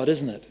from God,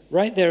 isn't it?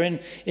 Right there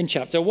in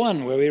chapter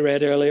 1, where we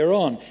read earlier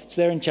on. It's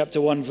there in chapter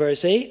 1,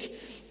 verse 8,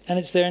 and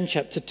it's there in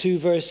chapter 2,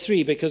 verse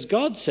 3, because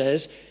God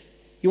says,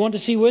 you want to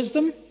see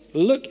wisdom?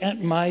 Look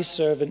at my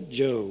servant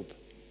Job.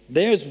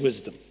 There's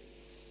wisdom.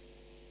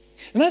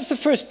 And that's the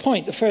first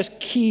point, the first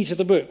key to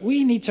the book.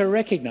 We need to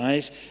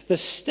recognize the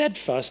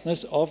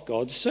steadfastness of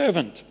God's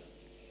servant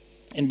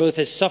in both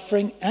his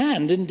suffering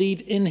and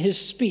indeed in his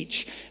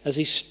speech as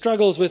he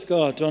struggles with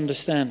God to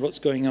understand what's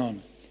going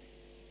on.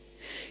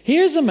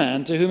 Here's a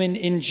man to whom,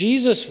 in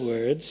Jesus'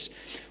 words,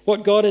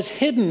 what God has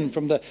hidden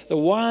from the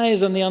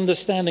wise and the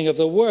understanding of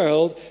the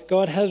world,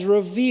 God has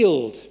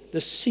revealed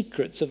the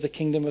secrets of the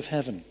kingdom of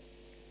heaven.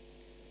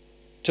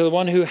 To the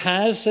one who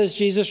has, says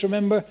Jesus,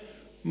 remember,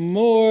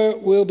 more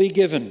will be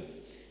given.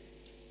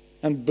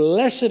 And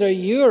blessed are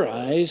your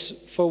eyes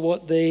for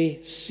what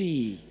they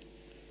see.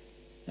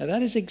 Now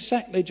that is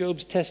exactly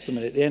Job's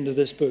testimony at the end of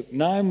this book.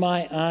 Now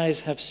my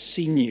eyes have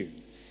seen you.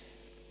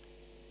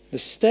 The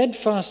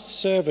steadfast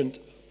servant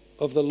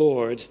of the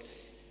Lord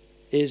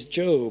is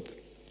Job.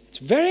 It's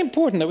very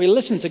important that we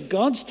listen to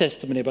God's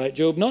testimony about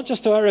Job, not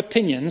just to our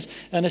opinions,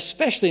 and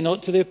especially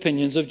not to the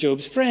opinions of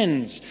Job's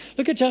friends.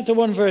 Look at chapter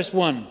 1, verse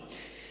 1.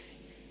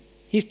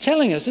 He's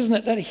telling us, isn't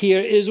it, that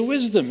here is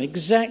wisdom,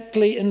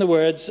 exactly in the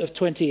words of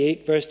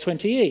 28, verse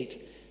 28.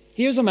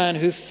 Here's a man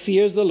who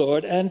fears the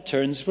Lord and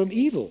turns from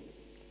evil.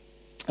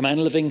 A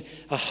man living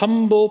a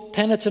humble,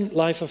 penitent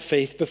life of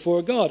faith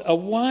before God. A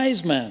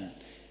wise man,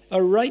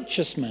 a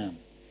righteous man.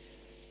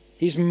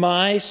 He's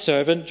my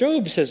servant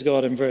Job, says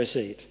God in verse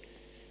 8.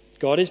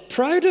 God is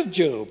proud of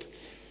Job.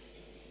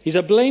 He's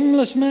a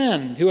blameless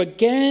man who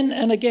again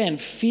and again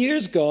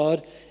fears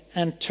God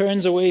and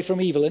turns away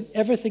from evil in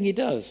everything he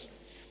does.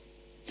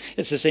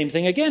 It's the same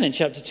thing again in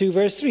chapter 2,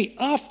 verse 3.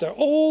 After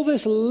all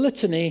this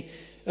litany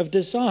of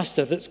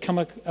disaster that's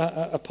come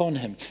upon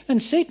him.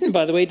 And Satan,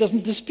 by the way,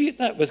 doesn't dispute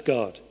that with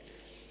God.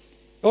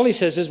 All he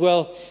says is,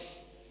 well,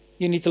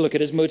 you need to look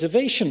at his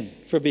motivation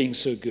for being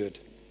so good.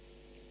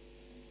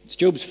 It's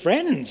Job's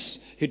friends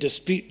who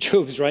dispute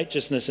Job's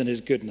righteousness and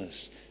his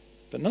goodness,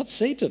 but not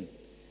Satan.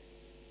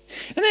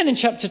 And then in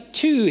chapter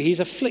 2, he's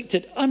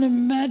afflicted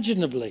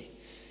unimaginably.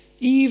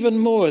 even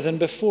more than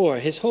before,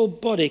 his whole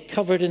body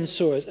covered in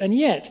sores. And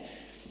yet,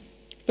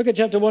 look at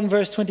chapter 1,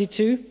 verse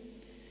 22.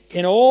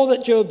 In all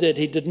that Job did,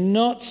 he did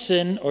not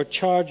sin or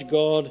charge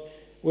God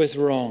with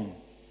wrong.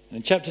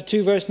 In chapter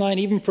 2, verse 9,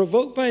 even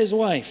provoked by his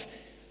wife,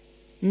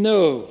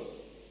 no,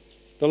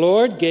 the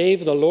Lord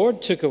gave, the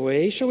Lord took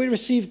away. Shall we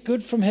receive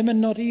good from him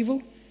and not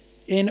evil?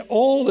 In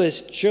all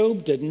this,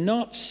 Job did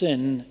not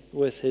sin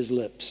with his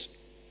lips.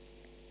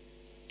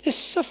 His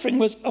suffering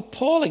was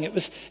appalling. It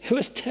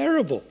was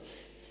terrible.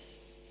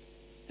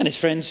 And his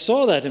friends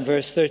saw that in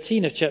verse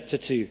 13 of chapter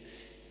 2.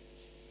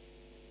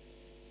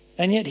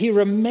 And yet he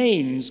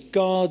remains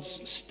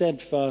God's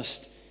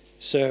steadfast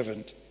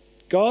servant.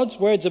 God's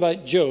words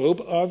about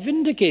Job are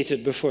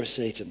vindicated before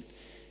Satan.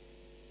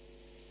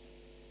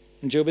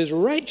 And Job is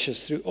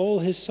righteous through all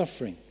his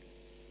suffering.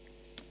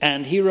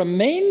 And he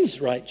remains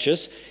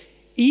righteous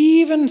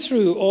even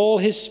through all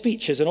his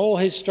speeches and all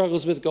his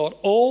struggles with God,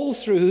 all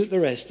through the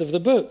rest of the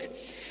book.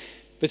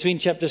 Between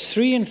chapters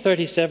 3 and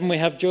 37, we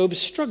have Job's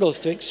struggles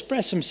to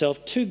express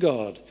himself to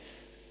God.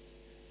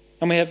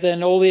 And we have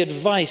then all the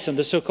advice and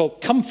the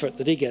so-called comfort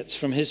that he gets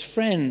from his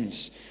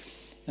friends.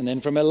 And then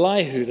from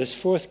Elihu, this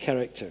fourth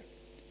character.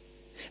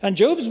 And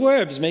Job's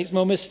words, makes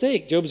no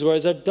mistake, Job's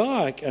words are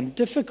dark and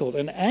difficult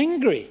and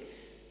angry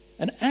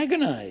and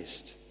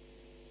agonized.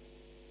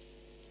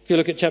 If you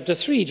look at chapter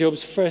 3,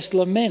 Job's first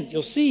lament,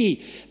 you'll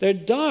see they're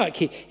dark.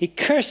 He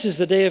curses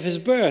the day of his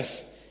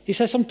birth. He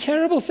says some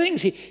terrible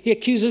things. He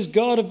accuses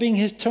God of being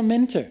his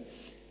tormentor.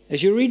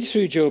 As you read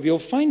through Job, you'll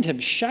find him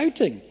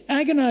shouting,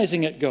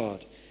 agonizing at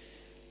God.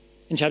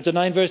 In chapter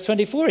 9, verse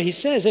 24, he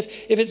says, if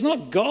it's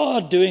not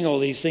God doing all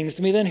these things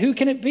to me, then who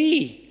can it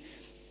be?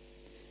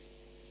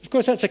 Of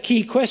course, that's a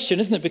key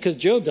question, isn't it? Because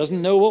Job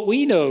doesn't know what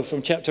we know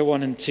from chapter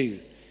 1 and 2.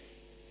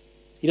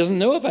 He doesn't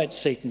know about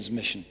Satan's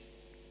mission.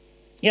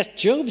 Yes,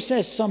 Job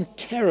says some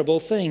terrible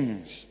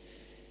things.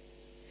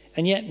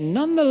 And yet,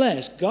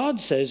 nonetheless, God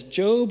says,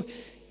 Job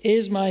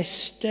is my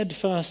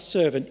steadfast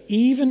servant,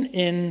 even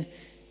in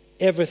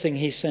everything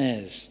he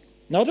says.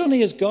 Not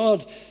only is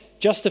God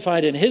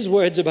justified in his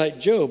words about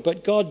Job,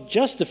 but God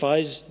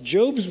justifies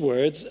Job's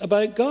words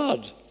about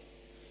God.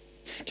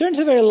 Turn to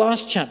the very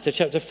last chapter,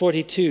 chapter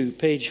 42,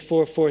 page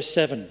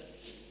 447.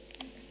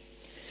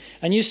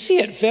 And you see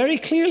it very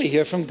clearly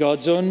here from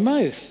God's own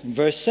mouth. In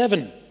verse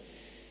 7,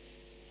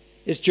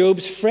 it's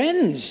Job's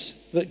friends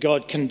that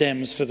God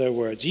condemns for their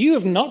words. You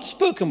have not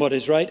spoken what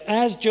is right,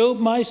 as Job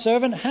my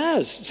servant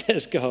has,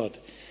 says God.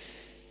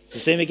 It's the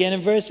same again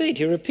in verse 8.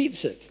 He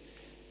repeats it.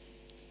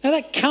 Now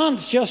that can't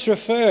just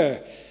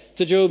refer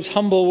to Job's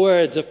humble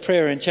words of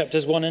prayer in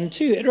chapters 1 and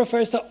 2. It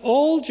refers to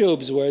all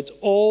Job's words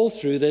all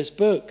through this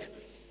book.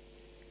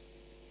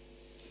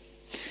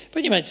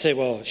 But you might say,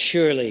 well,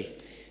 surely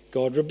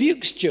God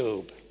rebukes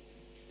Job.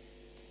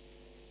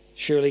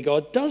 Surely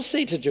God does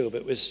say to Job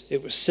it was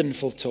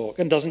sinful talk.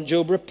 And doesn't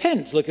Job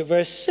repent? Look at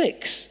verse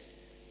 6.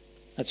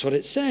 That's what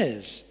it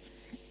says.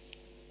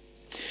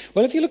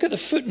 Well, if you look at the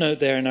footnote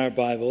there in our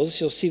Bibles,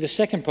 you'll see the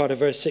second part of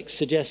verse 6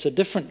 suggests a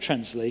different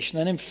translation.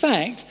 And in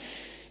fact,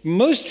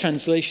 most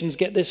translations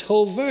get this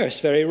whole verse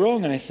very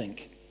wrong, I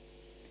think.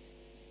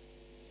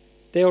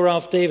 Dale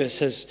Ralph Davis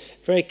has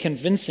very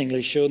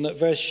convincingly shown that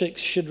verse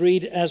 6 should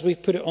read as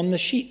we've put it on the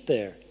sheet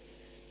there.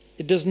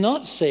 It does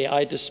not say,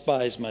 I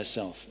despise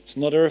myself. It's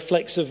not a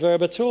reflexive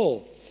verb at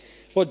all.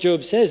 What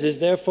Job says is,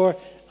 therefore,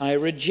 I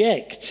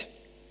reject.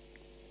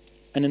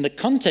 And in the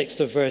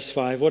context of verse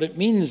 5, what it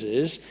means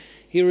is,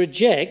 he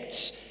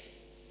rejects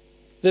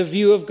the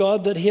view of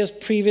God that he has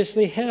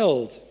previously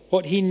held,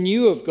 what he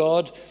knew of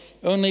God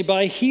only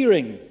by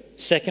hearing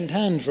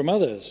secondhand from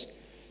others.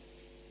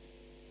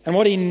 And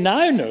what he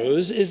now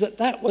knows is that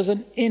that was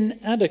an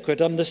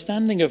inadequate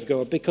understanding of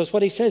God, because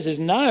what he says is,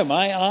 now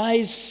my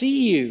eyes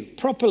see you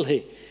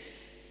properly.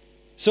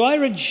 So I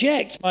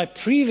reject my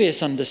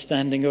previous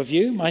understanding of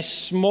you, my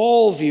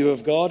small view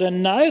of God,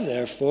 and now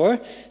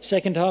therefore,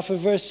 second half of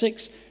verse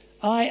 6,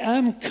 I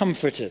am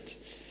comforted.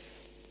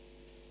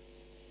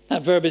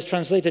 That verb is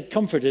translated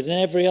comforted in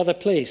every other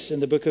place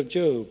in the book of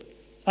Job.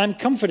 I'm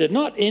comforted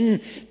not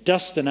in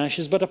dust and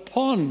ashes, but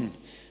upon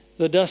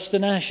the dust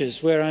and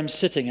ashes where I'm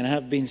sitting and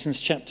have been since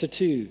chapter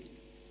 2.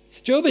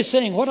 Job is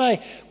saying, what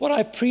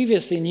I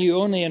previously knew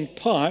only in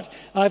part,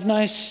 I've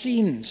now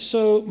seen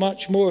so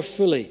much more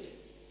fully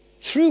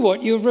through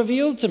what you've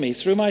revealed to me,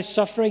 through my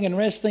suffering and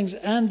wrestlings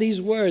and these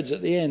words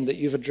at the end that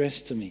you've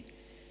addressed to me.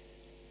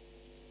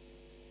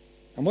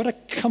 And what a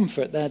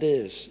comfort that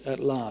is at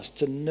last,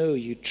 to know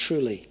you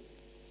truly.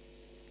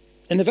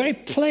 In the very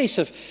place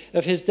of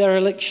his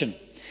dereliction,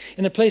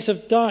 in the place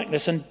of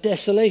darkness and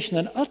desolation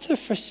and utter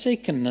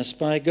forsakenness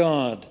by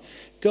God,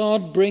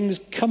 God brings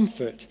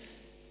comfort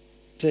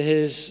to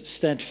his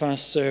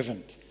steadfast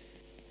servant,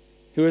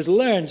 who has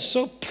learned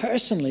so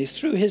personally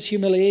through his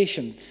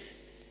humiliation,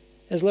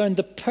 has learned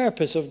the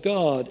purpose of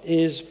God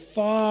is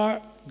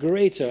far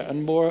greater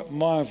and more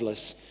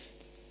marvelous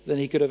than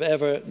he could have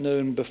ever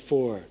known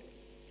before.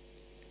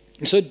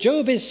 And so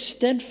Job is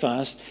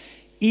steadfast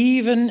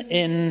even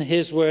in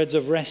his words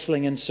of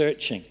wrestling and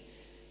searching.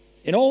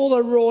 in all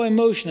the raw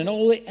emotion and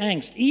all the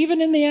angst,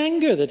 even in the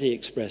anger that he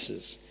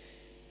expresses.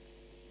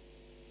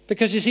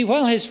 Because you see,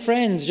 while his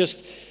friends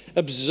just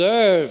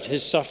observed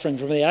his suffering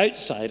from the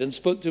outside and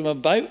spoke to him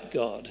about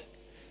God,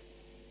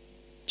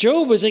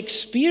 Job was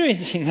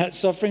experiencing that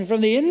suffering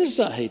from the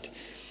inside.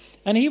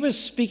 And he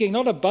was speaking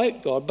not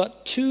about God,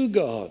 but to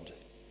God.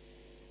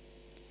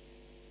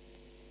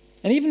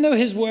 And even though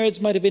his words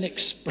might have been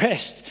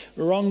expressed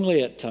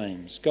wrongly at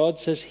times, God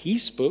says he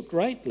spoke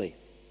rightly.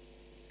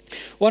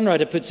 One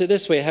writer puts it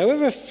this way: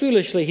 however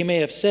foolishly he may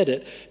have said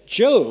it,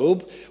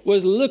 Job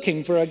was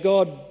looking for a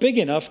God big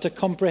enough to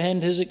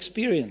comprehend his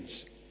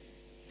experience.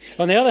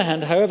 On the other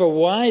hand, however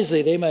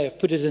wisely they may have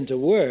put it into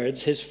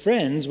words, his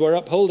friends were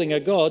upholding a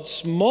God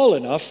small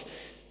enough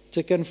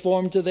to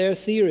conform to their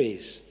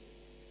theories.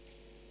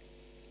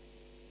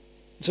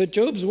 So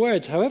Job's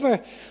words,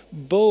 however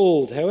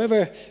bold,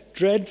 however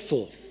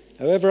dreadful,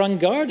 however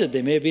unguarded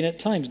they may have been at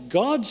times,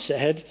 God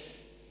said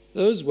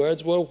those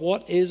words were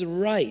what is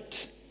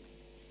right.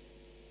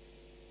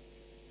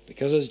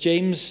 Because as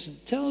James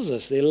tells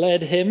us, they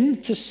led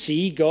him to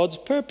see God's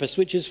purpose,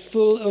 which is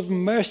full of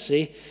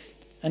mercy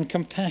and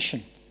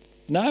compassion.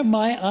 Now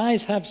my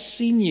eyes have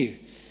seen you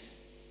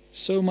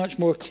so much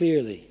more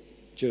clearly,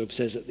 Job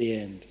says at the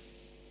end.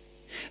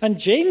 And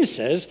James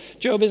says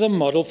Job is a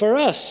model for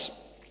us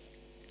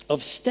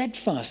of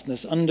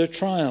steadfastness under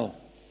trial,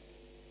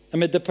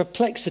 amid the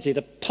perplexity,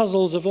 the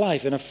puzzles of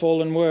life in a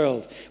fallen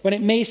world, when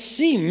it may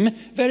seem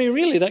very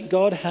really that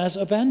God has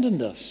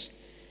abandoned us.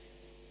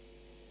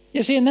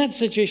 You see, in that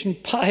situation,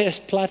 pious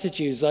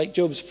platitudes like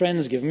Job's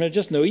friends give him are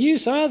just no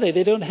use, are they?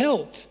 They don't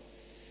help.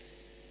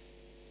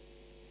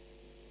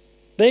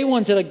 They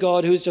wanted a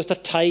God who is just a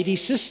tidy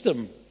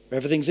system where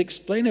everything's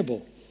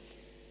explainable.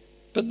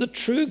 But the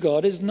true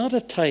God is not a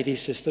tidy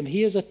system.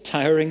 He is a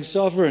towering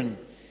sovereign.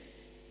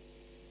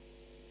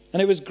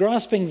 And it was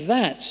grasping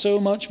that so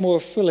much more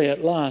fully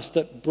at last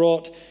that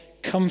brought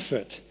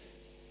comfort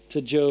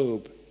to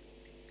Job.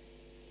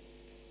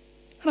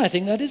 And I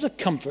think that is a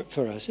comfort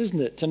for us, isn't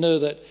it? To know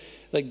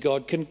that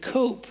God can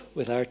cope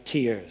with our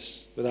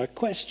tears, with our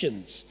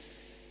questions,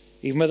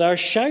 even with our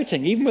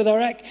shouting, even with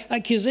our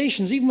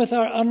accusations, even with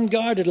our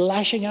unguarded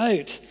lashing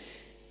out,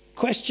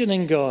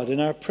 questioning God in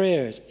our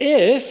prayers.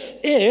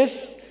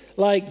 If,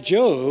 like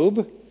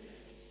Job,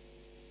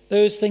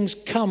 those things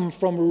come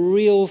from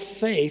real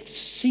faith,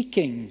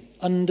 seeking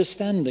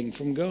understanding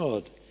from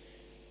God,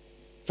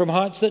 from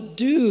hearts that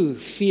do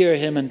fear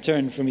him and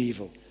turn from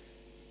evil.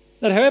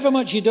 That however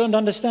much you don't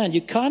understand,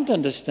 you can't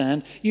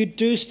understand, you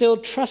do still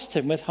trust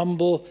him with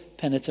humble,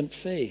 penitent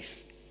faith.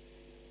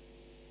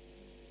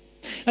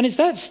 And it's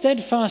that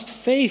steadfast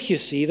faith, you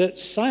see, that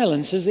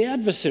silences the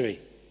adversary.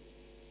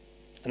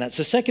 And that's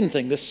the second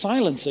thing, the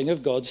silencing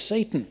of God's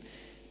Satan,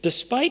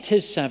 despite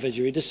his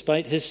savagery,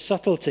 despite his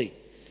subtlety.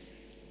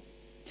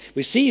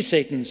 We see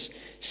Satan's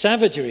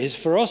savagery, his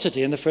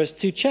ferocity in the first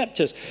two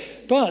chapters.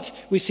 But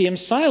we see him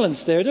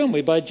silenced there, don't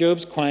we, by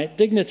Job's quiet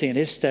dignity and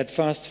his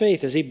steadfast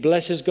faith as he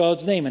blesses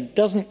God's name and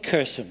doesn't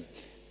curse him,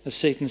 as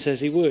Satan says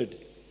he would.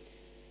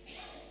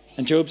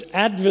 And Job's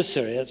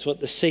adversary, that's what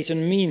the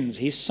Satan means,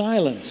 he's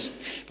silenced.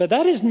 But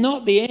that is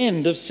not the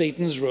end of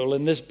Satan's role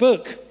in this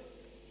book.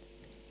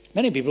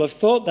 Many people have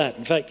thought that.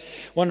 In fact,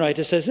 one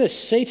writer says this: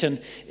 Satan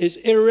is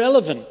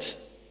irrelevant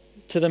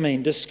to the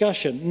main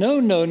discussion.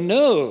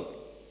 No.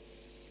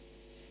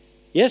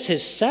 Yes,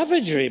 his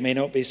savagery may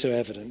not be so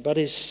evident, but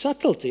his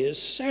subtlety is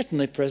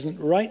certainly present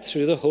right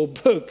through the whole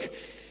book.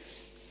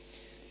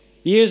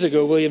 Years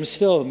ago, William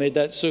Still made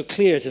that so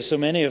clear to so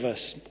many of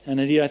us. And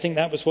indeed, I think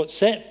that was what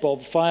set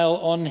Bob File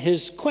on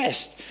his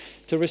quest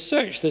to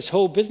research this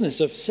whole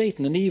business of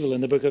Satan and evil in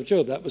the book of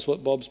Job. That was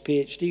what Bob's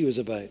PhD was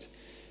about.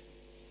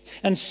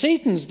 And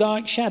Satan's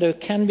dark shadow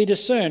can be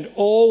discerned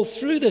all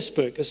through this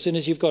book as soon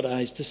as you've got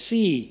eyes to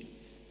see.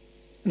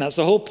 And that's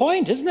the whole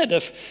point, isn't it,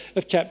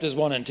 of chapters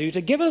 1 and 2,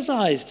 to give us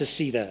eyes to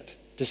see that,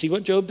 to see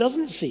what Job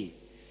doesn't see.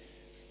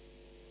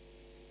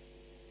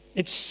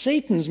 It's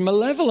Satan's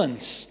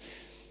malevolence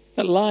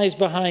that lies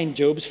behind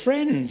Job's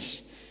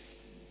friends.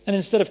 And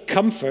instead of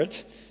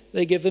comfort,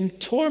 they give them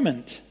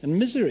torment and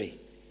misery.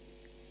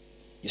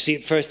 You see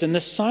it first in the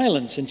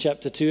silence in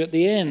chapter 2 at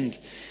the end,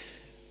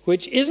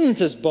 which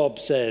isn't, as Bob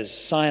says,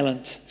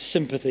 silent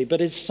sympathy,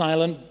 but is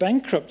silent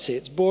bankruptcy.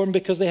 It's born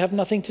because they have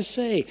nothing to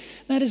say.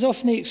 That is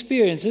often the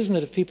experience, isn't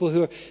it, of people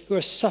who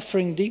are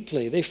suffering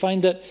deeply. They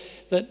find that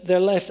they're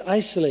left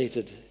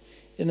isolated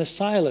in the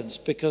silence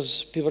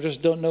because people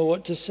just don't know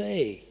what to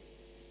say.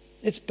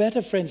 It's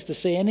better, friends, to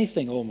say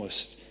anything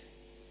almost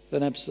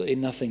than absolutely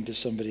nothing to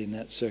somebody in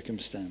that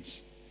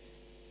circumstance.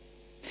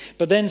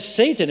 But then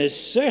Satan is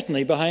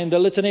certainly behind the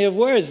litany of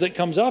words that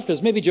comes after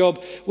us. Maybe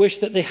Job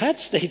wished that they had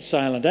stayed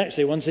silent,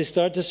 actually, once they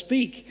start to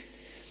speak.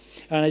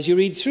 And as you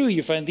read through,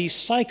 you find these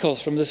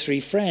cycles from the three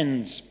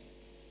friends.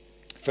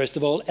 First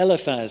of all,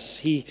 Eliphaz.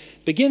 He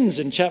begins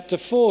in chapter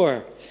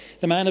 4,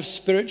 the man of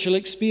spiritual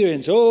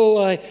experience. Oh,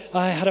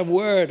 I had a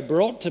word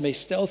brought to me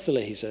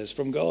stealthily, he says,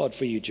 from God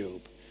for you,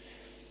 Job.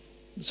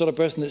 The sort of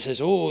person that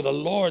says, oh, the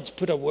Lord's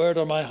put a word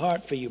on my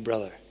heart for you,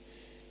 brother.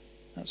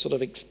 That sort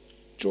of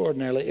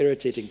extraordinarily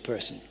irritating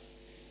person.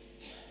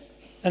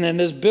 And then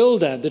there's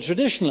Bildad, the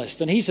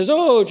traditionalist, and he says,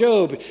 oh,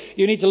 Job,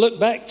 you need to look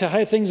back to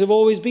how things have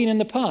always been in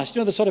the past.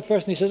 You know, the sort of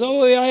person who says,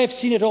 oh, I have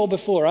seen it all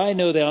before. I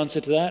know the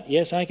answer to that.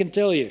 Yes, I can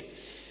tell you.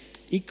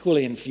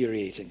 Equally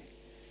infuriating.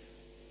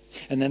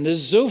 And then there's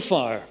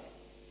Zophar.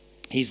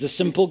 He's the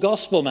simple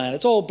gospel man.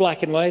 It's all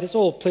black and white. It's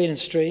all plain and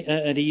straight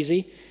and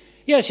easy.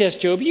 Yes,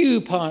 Job, you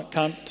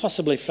can't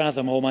possibly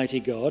fathom Almighty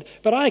God,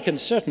 but I can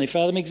certainly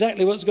fathom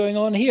exactly what's going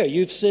on here.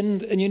 You've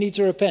sinned and you need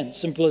to repent.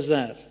 Simple as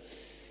that.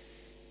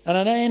 And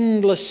an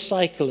endless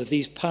cycle of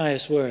these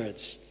pious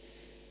words.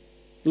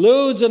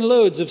 Loads and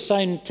loads of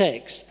sound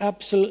text.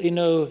 Absolutely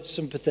no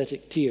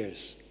sympathetic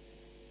tears.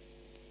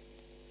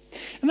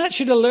 And that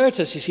should alert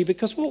us, you see,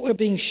 because what we're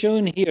being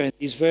shown here in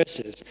these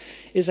verses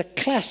is a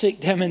classic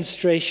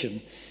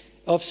demonstration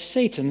of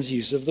Satan's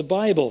use of the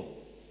Bible.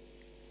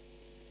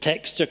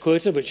 Texts are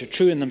quoted which are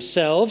true in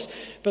themselves,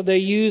 but they're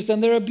used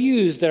and they're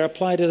abused. They're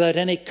applied without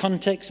any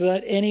context,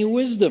 without any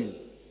wisdom.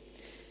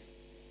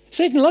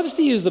 Satan loves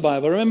to use the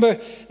Bible. Remember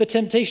the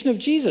temptation of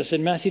Jesus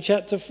in Matthew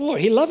chapter 4.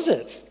 He loves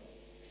it.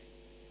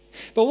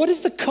 But what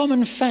is the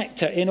common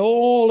factor in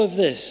all of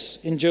this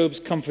in Job's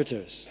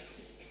comforters?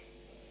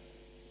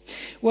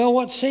 Well,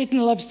 what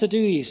Satan loves to do,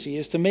 you see,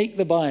 is to make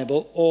the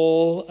Bible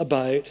all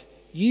about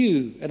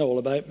you and all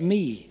about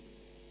me.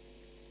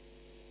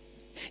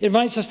 It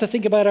invites us to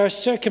think about our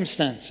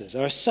circumstances,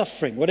 our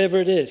suffering, whatever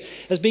it is,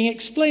 as being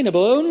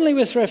explainable only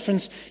with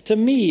reference to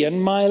me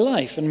and my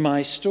life and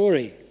my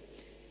story.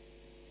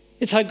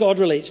 It's how God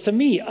relates to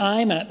me.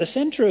 I'm at the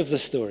center of the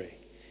story.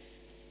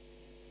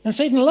 And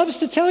Satan loves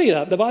to tell you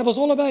that. The Bible's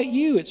all about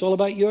you. It's all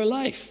about your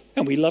life.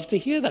 And we love to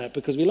hear that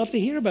because we love to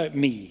hear about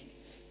me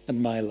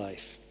and my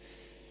life.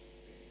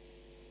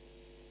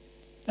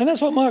 And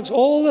that's what marks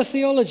all the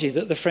theology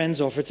that the friends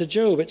offer to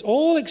Job. It's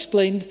all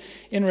explained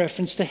in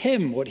reference to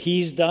him, what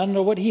he's done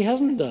or what he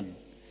hasn't done.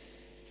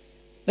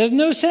 There's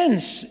no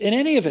sense in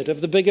any of it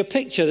of the bigger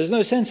picture. There's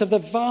no sense of the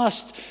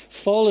vast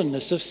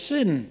fallenness of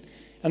sin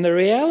and the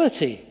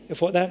reality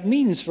of what that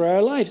means for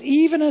our lives,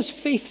 even as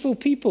faithful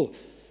people,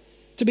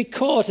 to be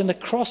caught in the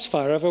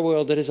crossfire of a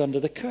world that is under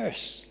the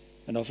curse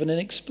and often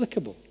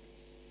inexplicable.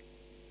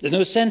 There's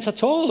no sense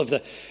at all of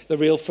the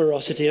real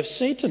ferocity of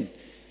Satan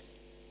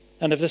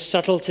and of the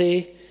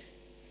subtlety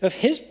of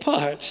his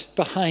part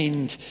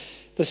behind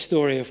the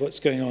story of what's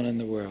going on in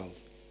the world.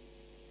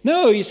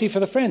 No, you see,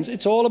 for the friends,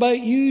 it's all about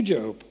you,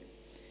 Job.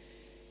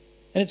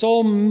 And it's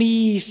all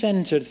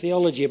me-centered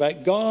theology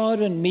about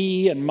God and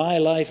me and my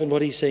life and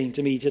what he's saying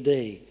to me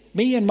today.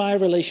 Me and my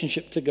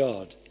relationship to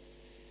God.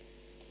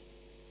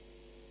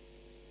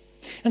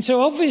 And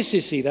so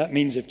obviously, see, that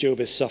means if Job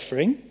is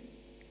suffering,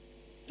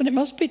 then it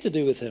must be to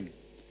do with him.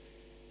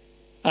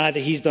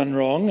 Either he's done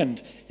wrong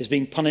and is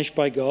being punished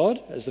by God,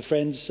 as the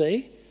friends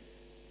say,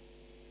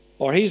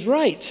 or he's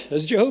right,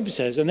 as Job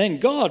says, and then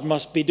God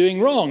must be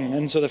doing wrong,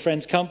 and so the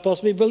friends can't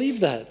possibly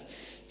believe that.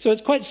 So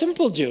it's quite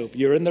simple, Job.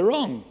 You're in the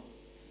wrong.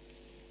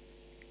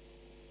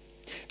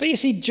 But you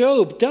see,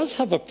 Job does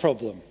have a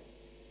problem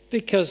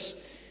because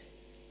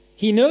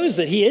he knows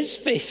that he is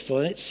faithful,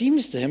 and it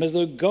seems to him as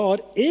though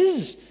God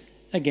is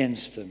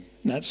against him.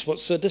 And that's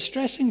what's so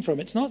distressing for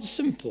him. It's not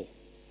simple.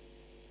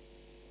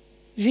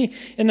 You see,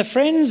 in the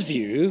friend's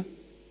view,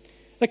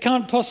 there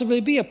can't possibly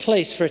be a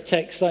place for a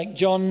text like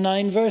John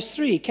 9 verse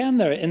 3, can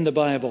there, in the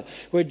Bible,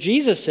 where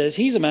Jesus says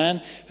he's a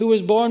man who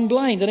was born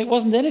blind, and it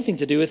wasn't anything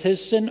to do with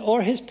his sin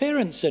or his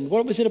parents' sin.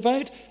 What was it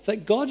about?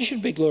 That God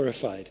should be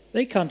glorified.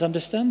 They can't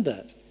understand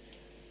that.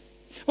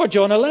 Or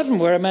John 11,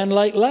 where a man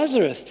like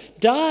Lazarus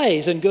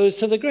dies and goes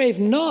to the grave,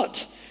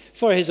 not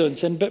for his own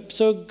sin, but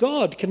so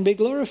God can be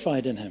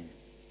glorified in him.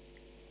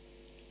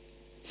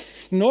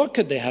 Nor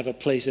could they have a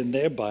place in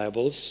their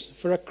Bibles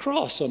for a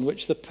cross on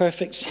which the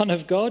perfect Son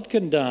of God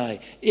can die,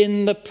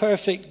 in the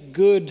perfect,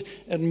 good,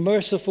 and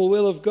merciful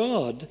will of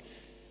God,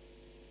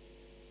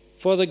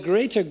 for the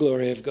greater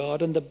glory of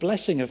God and the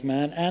blessing of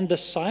man and the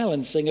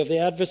silencing of the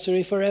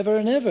adversary forever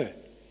and ever.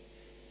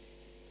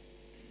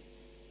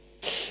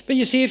 But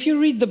you see, if you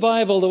read the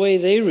Bible the way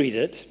they read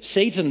it,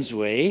 Satan's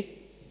way,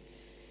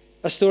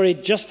 a story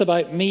just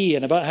about me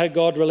and about how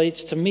God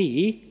relates to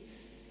me,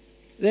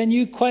 then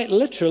you quite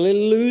literally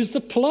lose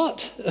the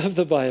plot of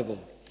the Bible.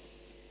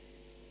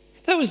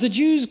 That was the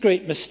Jews'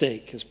 great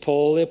mistake, as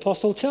Paul the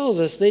Apostle tells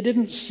us. They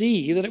didn't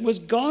see that it was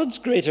God's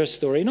greater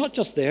story, not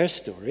just their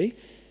story,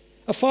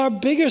 a far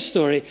bigger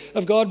story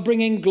of God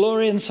bringing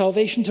glory and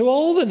salvation to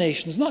all the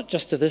nations, not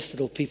just to this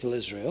little people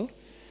Israel.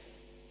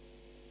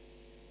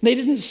 They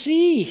didn't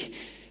see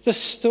the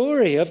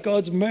story of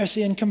God's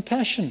mercy and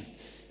compassion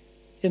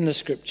in the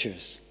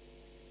Scriptures.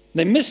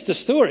 They missed the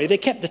story. They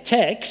kept the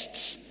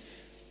texts.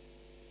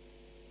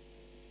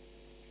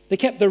 They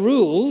kept the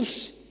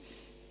rules,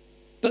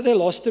 but they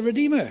lost the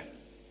Redeemer.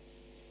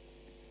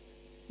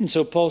 And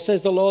so Paul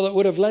says the law that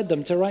would have led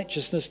them to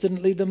righteousness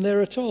didn't lead them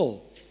there at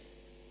all,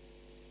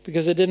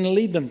 because it didn't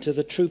lead them to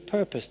the true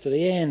purpose, to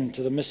the end,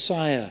 to the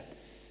Messiah.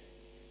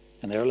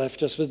 And they're left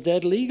just with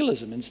dead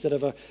legalism instead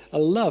of a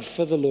love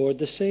for the Lord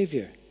the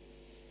Savior.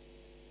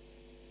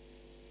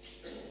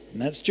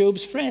 And that's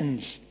Job's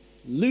friends,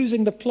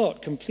 losing the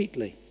plot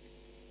completely.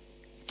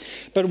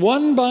 But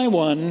one by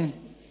one,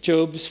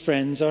 Job's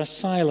friends are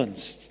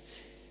silenced.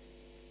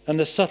 And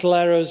the subtle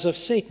arrows of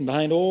Satan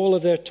behind all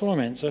of their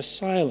torments are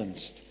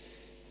silenced.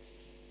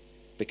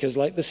 Because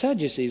like the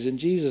Sadducees in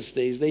Jesus'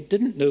 days, they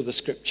didn't know the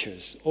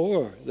scriptures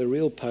or the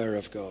real power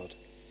of God.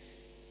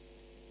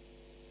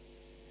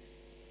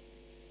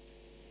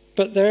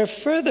 But there are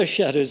further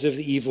shadows of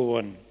the evil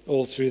one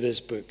all through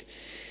this book.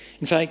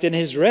 In fact, in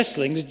his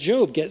wrestlings,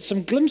 Job gets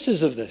some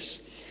glimpses of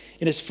this.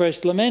 In his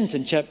first lament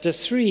in chapter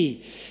 3,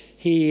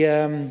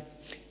 he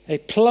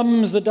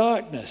plumbs the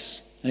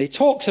darkness. And he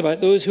talks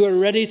about those who are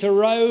ready to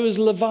rouse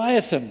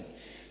Leviathan,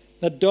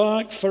 the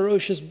dark,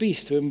 ferocious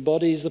beast who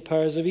embodies the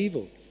powers of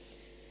evil.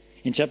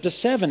 In chapter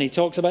 7, he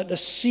talks about the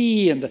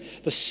sea and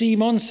the sea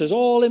monsters,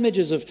 all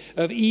images of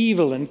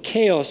evil and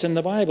chaos in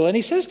the Bible. And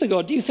he says to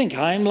God, do you think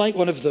I'm like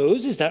one of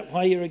those? Is that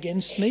why you're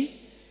against me?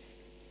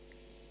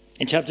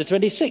 In chapter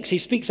 26, he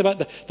speaks about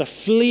the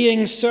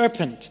fleeing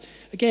serpent.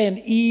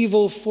 Again,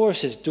 evil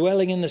forces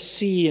dwelling in the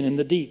sea and in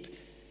the deep,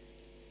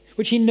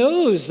 which he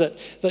knows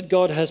that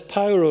God has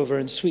power over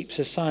and sweeps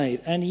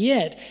aside. And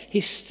yet, he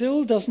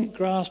still doesn't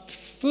grasp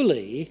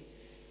fully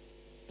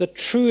the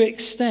true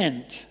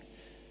extent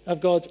of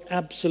God's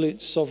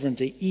absolute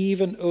sovereignty,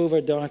 even over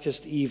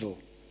darkest evil.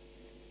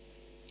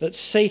 That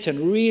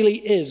Satan really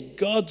is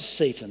God's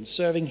Satan,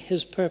 serving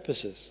his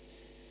purposes.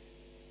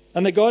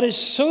 And that God is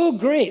so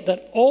great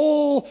that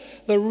all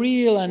the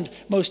real and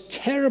most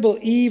terrible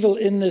evil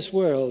in this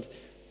world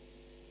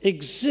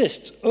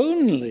exists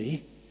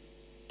only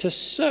to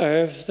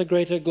serve the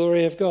greater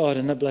glory of God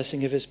and the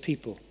blessing of his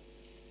people.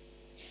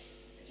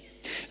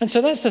 And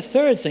so that's the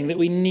third thing that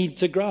we need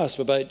to grasp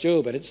about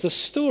Job, and it's the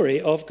story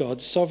of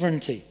God's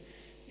sovereignty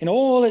in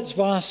all its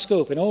vast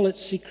scope, in all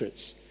its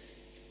secrets.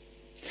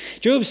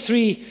 Job's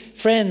three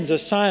friends are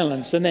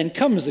silenced, and then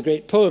comes the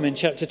great poem in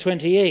chapter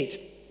 28.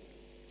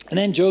 And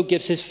then Job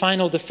gives his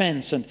final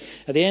defense, and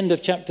at the end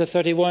of chapter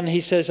 31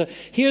 he says,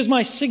 here's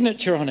my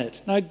signature on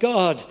it. Now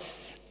God,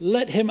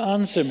 let him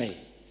answer me.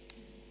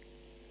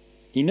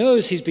 He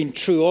knows he's been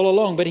true all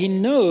along, but he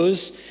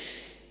knows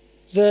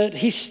that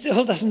he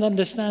still doesn't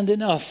understand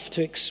enough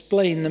to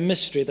explain the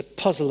mystery, the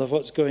puzzle of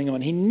what's going on.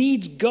 He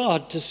needs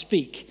God to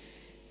speak,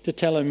 to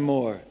tell him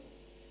more.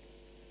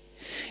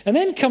 And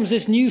then comes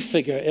this new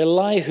figure,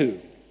 Elihu,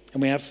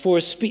 and we have 4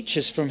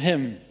 speeches from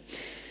him.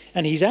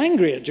 And he's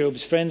angry at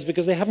Job's friends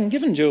because they haven't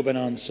given Job an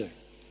answer.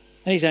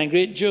 And he's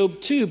angry at Job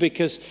too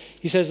because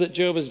he says that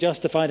Job has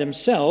justified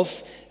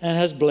himself and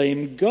has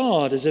blamed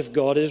God as if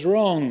God is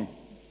wrong.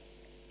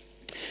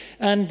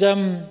 And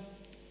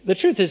the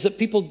truth is that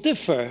people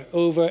differ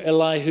over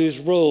Elihu's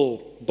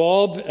role.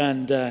 Bob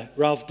and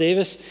Ralph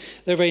Davis,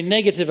 they're very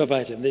negative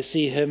about him. They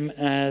see him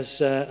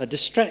as a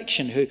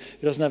distraction who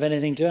doesn't have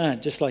anything to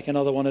add, just like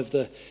another one of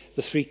the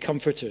 3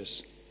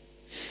 comforters.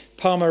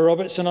 Palmer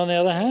Robertson, on the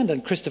other hand,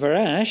 and Christopher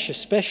Ash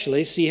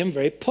especially, see him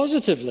very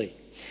positively.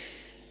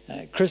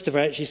 Christopher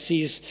actually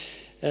sees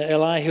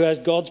Elihu as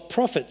God's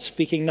prophet,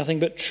 speaking nothing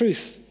but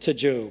truth to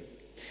Job.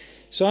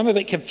 So I'm a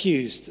bit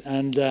confused,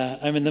 and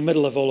I'm in the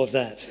middle of all of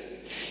that.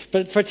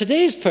 But for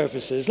today's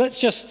purposes, let's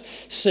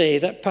just say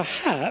that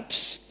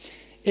perhaps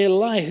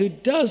Elihu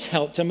does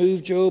help to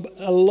move Job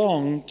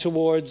along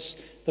towards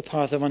the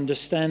path of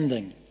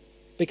understanding.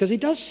 Because he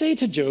does say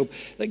to Job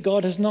that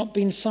God has not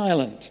been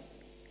silent,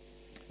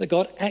 that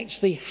God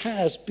actually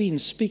has been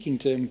speaking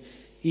to him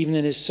even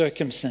in his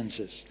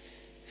circumstances.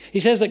 He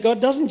says that God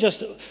doesn't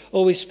just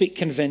always speak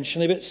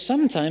conventionally, but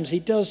sometimes he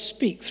does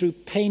speak through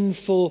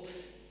painful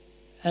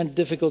and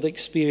difficult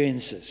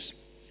experiences.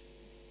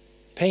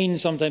 Pain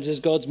sometimes is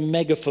God's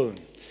megaphone,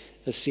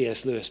 as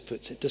C.S. Lewis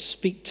puts it, to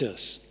speak to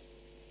us.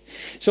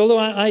 So although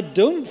I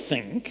don't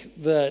think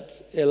that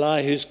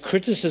Elihu's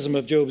criticism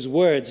of Job's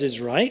words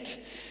is right,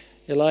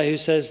 Elihu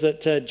says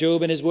that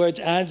Job in his words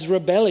adds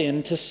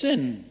rebellion to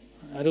sin.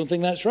 I don't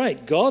think that's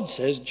right. God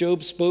says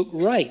Job spoke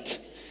right.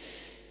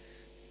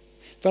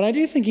 But I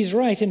do think he's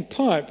right in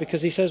part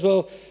because he says,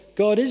 well,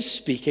 God is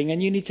speaking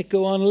and you need to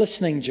go on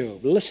listening,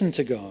 Job. Listen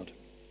to God.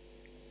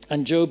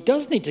 And Job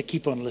does need to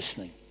keep on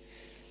listening.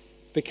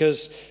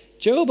 Because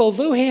Job,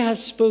 although he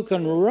has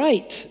spoken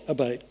right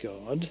about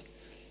God,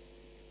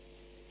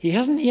 he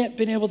hasn't yet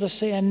been able to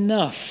say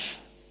enough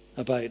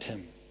about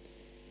him.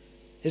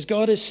 His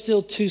God is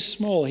still too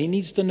small. He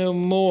needs to know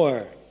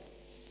more.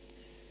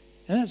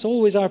 And that's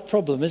always our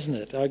problem, isn't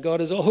it? Our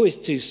God is always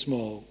too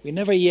small. We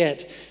never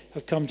yet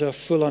have come to a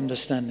full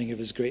understanding of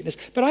his greatness.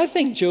 But I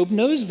think Job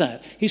knows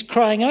that. He's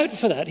crying out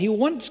for that. He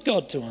wants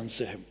God to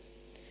answer him.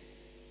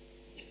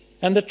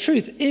 And the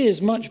truth is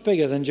much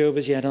bigger than Job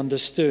has yet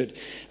understood.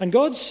 And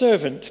God's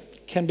servant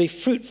can be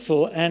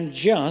fruitful and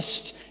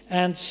just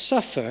and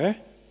suffer,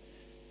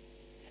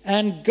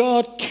 and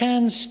God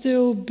can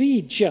still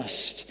be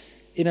just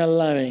in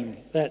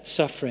allowing that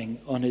suffering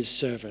on his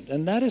servant.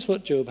 And that is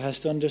what Job has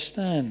to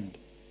understand.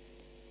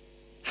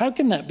 How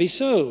can that be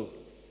so?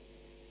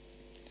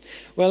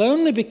 Well,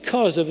 only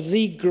because of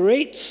the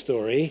great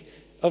story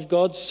of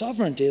God's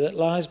sovereignty that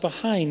lies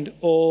behind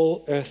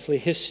all earthly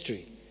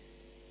history.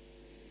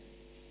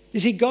 You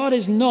see, God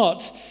is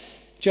not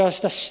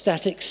just a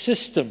static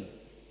system.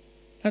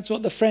 That's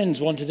what the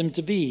friends wanted him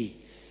to be.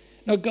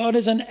 No, God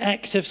is an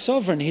active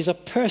sovereign. He's a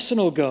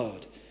personal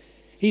God.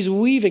 He's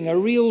weaving a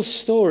real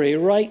story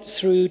right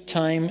through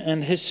time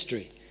and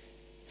history.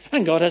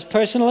 And God has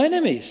personal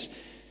enemies.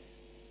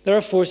 There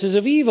are forces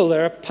of evil.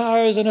 There are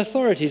powers and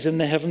authorities in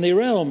the heavenly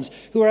realms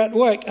who are at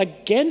work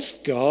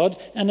against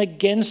God and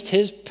against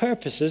his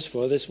purposes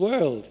for this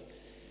world.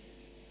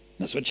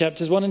 That's what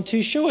chapters 1 and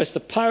 2 show us, the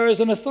powers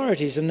and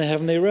authorities in the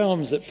heavenly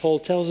realms that Paul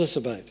tells us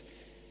about.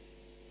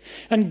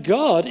 And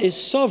God is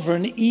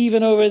sovereign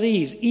even over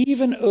these,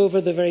 even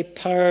over the very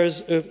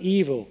powers of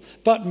evil.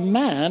 But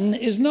man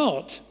is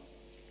not.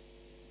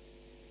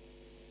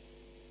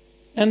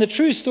 And the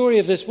true story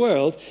of this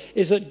world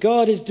is that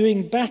God is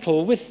doing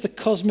battle with the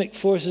cosmic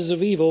forces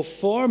of evil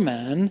for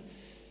man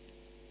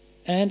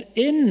and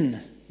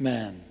in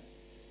man.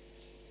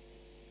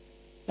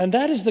 And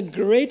that is the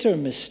greater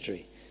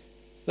mystery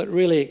that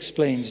really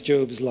explains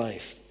Job's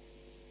life.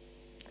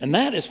 And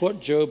that is what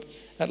Job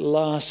at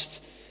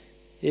last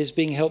is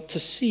being helped to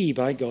see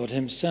by God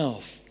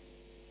himself.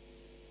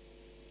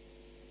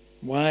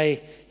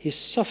 Why he's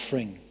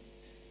suffering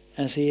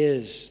as he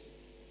is.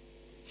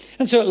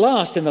 And so at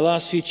last, in the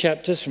last few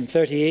chapters from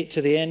 38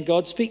 to the end,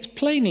 God speaks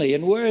plainly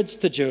in words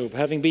to Job,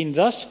 having been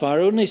thus far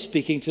only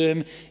speaking to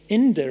him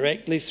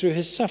indirectly through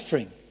his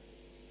suffering.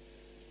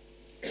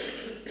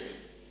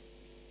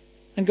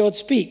 And God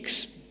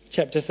speaks,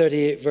 chapter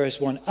 38,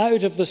 verse 1,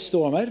 out of the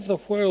storm, out of the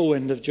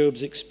whirlwind of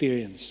Job's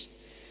experience.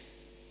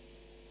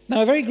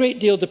 Now, a very great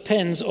deal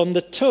depends on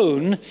the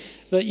tone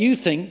that you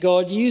think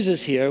God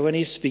uses here when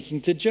he's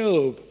speaking to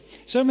Job.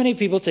 So many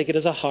people take it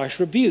as a harsh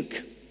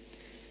rebuke.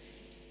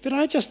 But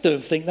I just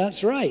don't think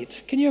that's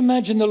right. Can you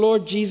imagine the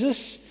Lord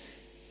Jesus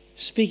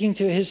speaking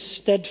to his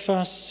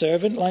steadfast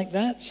servant like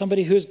that?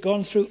 Somebody who has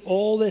gone through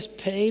all this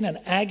pain and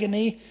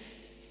agony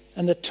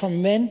and the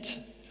torment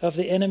of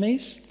the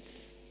enemies.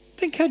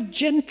 Think how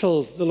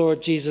gentle the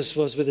Lord Jesus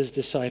was with his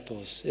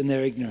disciples in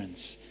their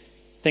ignorance.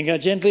 Think how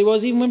gentle he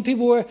was even when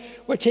people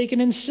were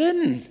taken in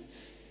sin.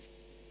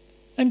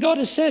 And God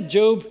has said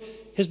Job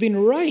has been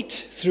right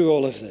through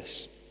all of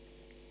this.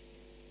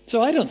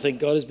 So I don't think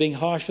God is being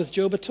harsh with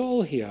Job at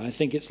all here. I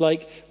think it's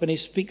like when he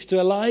speaks to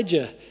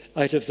Elijah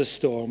out of the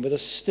storm with a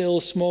still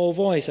small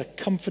voice, a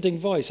comforting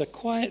voice, a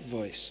quiet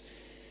voice.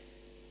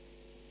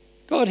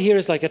 God here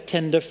is like a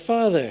tender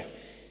father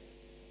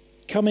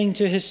coming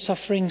to his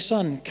suffering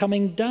son,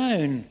 coming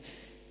down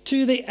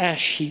to the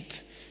ash heap,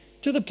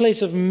 to the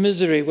place of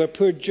misery where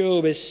poor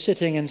Job is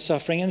sitting and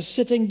suffering, and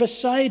sitting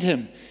beside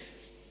him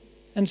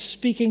and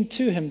speaking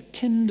to him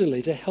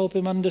tenderly to help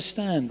him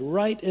understand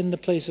right in the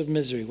place of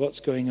misery what's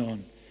going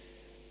on.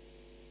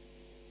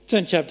 So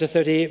in chapter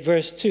 38,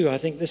 verse 2, I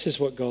think this is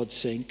what God's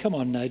saying. Come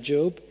on now,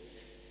 Job.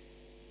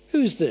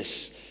 Who's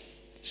this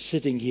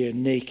sitting here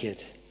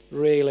naked,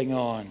 railing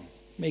on,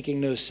 making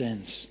no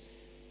sense?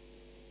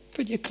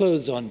 Put your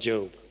clothes on,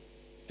 Job,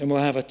 and we'll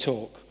have a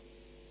talk.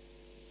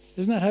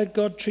 Isn't that how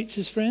God treats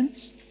his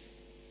friends?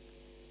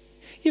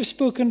 You've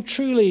spoken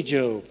truly,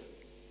 Job.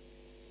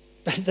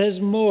 But there's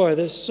more.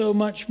 There's so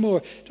much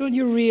more. Don't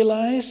you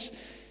realize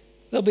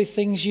there'll be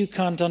things you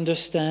can't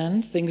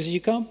understand, things you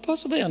can't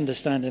possibly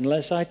understand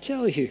unless I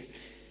tell you.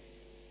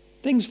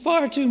 Things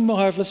far too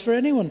marvelous for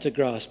anyone to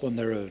grasp on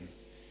their own.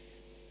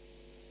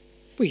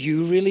 Were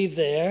you really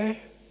there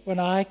when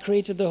I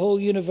created the whole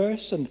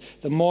universe and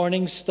the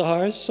morning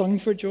stars sung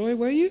for joy?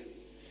 Were you?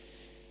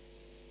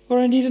 Or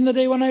indeed in the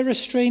day when I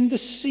restrained the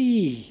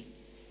sea,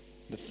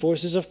 the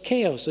forces of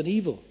chaos and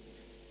evil,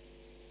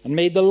 and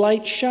made the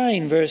light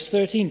shine, verse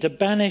 13, to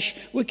banish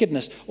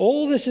wickedness.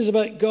 All this is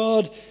about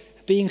God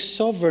being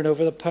sovereign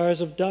over the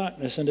powers of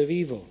darkness and of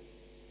evil.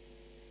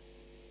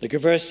 Look at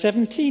verse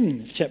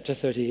 17 of chapter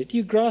 38. Do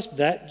you grasp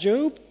that,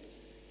 Job?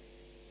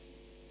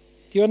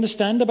 Do you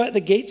understand about the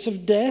gates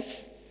of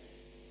death?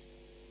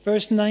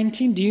 Verse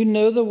 19, do you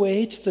know the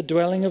way to the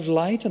dwelling of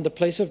light and the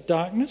place of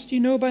darkness? Do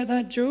you know about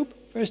that, Job?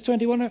 Verse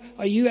 21,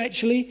 are you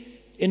actually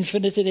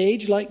infinite in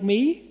age like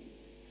me?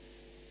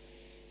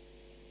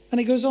 And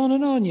it goes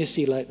on, you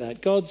see, like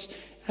that. God's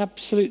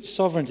absolute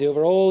sovereignty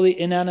over all the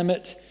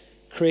inanimate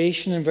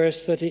creation in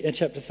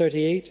chapter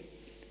 38.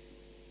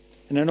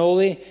 And in all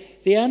the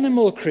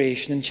animal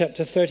creation in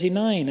chapter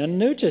 39. And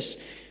notice,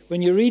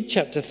 when you read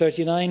chapter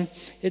 39,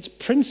 it's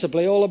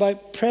principally all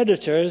about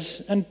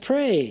predators and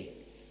prey.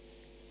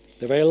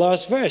 The very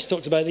last verse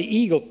talks about the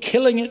eagle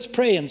killing its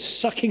prey and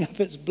sucking up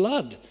its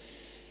blood.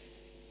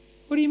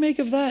 What do you make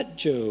of that,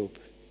 Job?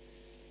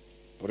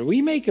 What do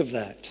we make of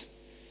that?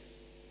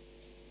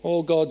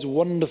 All God's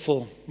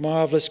wonderful,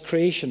 marvelous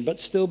creation,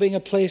 but still being a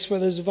place where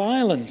there's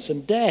violence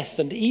and death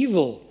and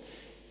evil.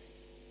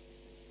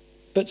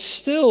 But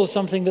still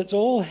something that's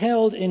all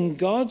held in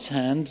God's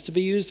hand to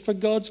be used for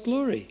God's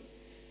glory.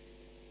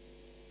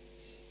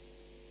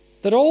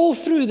 That all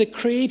through the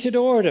created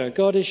order,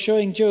 God is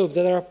showing Job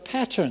that there are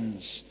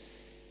patterns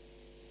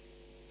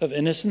of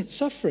innocent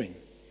suffering,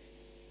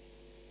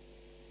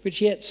 which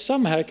yet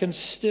somehow can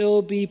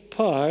still be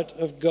part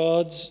of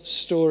God's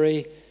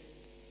story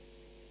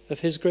of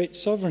his great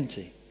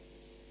sovereignty.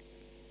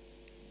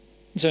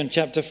 So in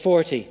chapter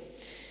 40,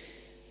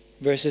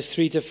 verses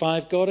 3 to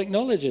 5, Job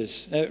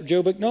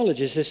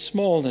acknowledges his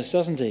smallness,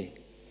 doesn't he?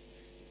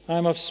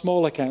 I'm of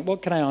small account.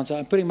 What can I answer?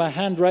 I'm putting my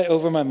hand right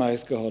over my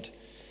mouth, God.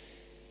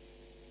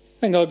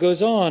 And God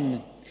goes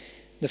on,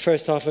 the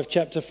first half of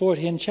chapter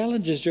 40, and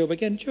challenges Job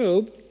again.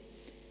 Job,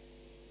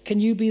 can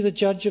you be the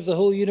judge of the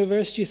whole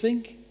universe, do you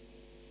think?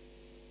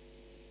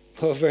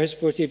 Well, verse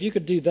 40, if you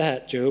could do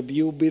that, Job,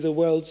 you'll be the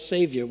world's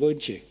savior,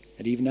 won't you?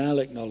 And even I'll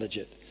acknowledge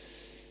it.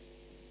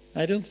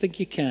 I don't think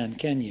you can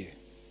you?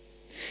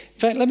 In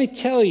fact, let me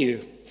tell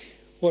you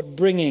what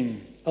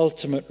bringing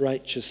ultimate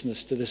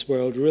righteousness to this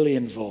world really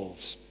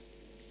involves.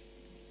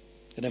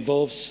 It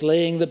involves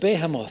slaying the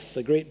behemoth,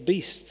 the great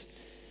beast,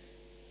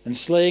 and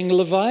slaying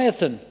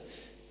Leviathan,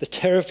 the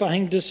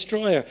terrifying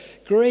destroyer.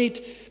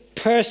 Great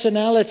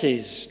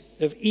personalities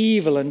of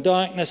evil and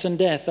darkness and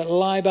death that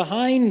lie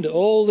behind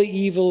all the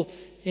evil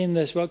in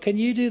this world. Can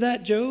you do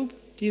that, Job,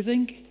 do you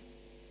think?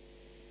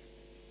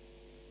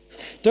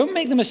 Don't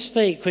make the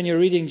mistake when you're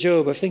reading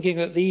Job of thinking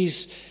that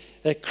these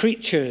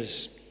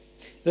creatures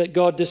that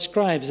God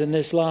describes in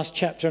this last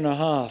chapter and a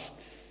half,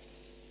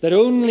 that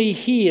only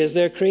he as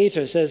their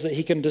creator says that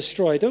he can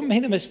destroy. Don't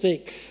make the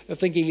mistake of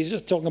thinking he's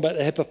just talking about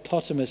the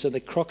hippopotamus or the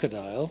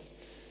crocodile.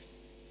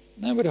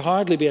 That would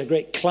hardly be a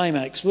great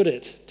climax, would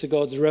it, to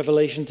God's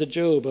revelation to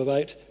Job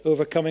about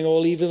overcoming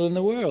all evil in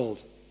the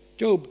world.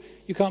 Job,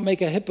 you can't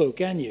make a hippo,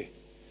 can you?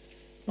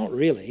 Not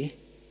really.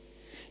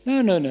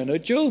 No.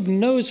 Job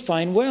knows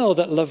fine well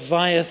that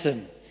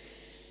Leviathan,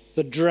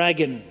 the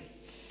dragon,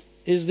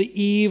 is the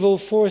evil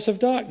force of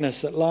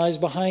darkness that lies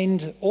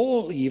behind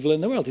all evil in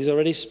the world. He's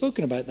already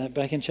spoken about that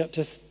back in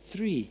chapter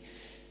 3.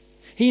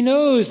 He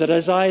knows that,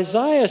 as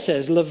Isaiah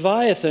says,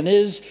 Leviathan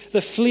is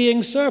the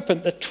fleeing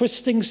serpent, the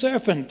twisting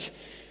serpent,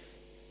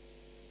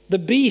 the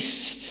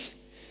beast,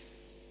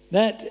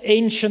 that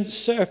ancient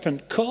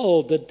serpent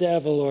called the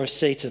devil or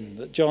Satan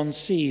that John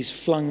sees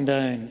flung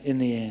down in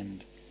the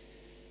end.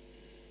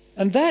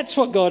 And that's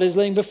what God is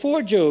laying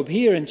before Job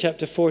here in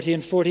chapter 40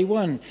 and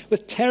 41.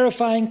 With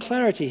terrifying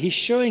clarity, he's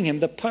showing him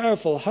the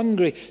powerful,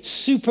 hungry,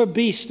 super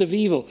beast of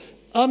evil,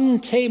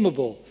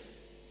 untamable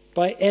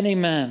by any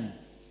man.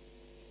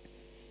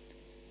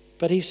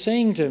 But he's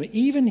saying to him,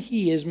 even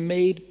he is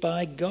made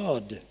by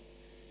God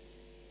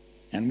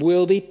and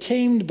will be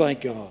tamed by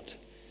God.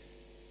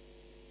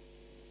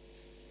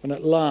 When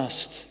at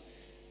last,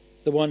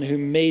 the one who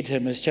made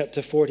him, as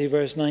chapter 40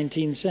 verse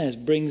 19 says,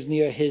 brings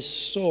near his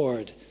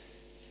sword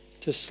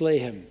to slay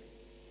him.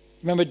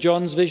 Remember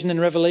John's vision in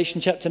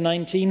Revelation chapter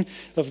 19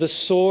 of the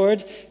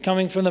sword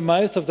coming from the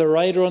mouth of the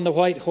rider on the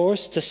white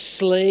horse to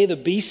slay the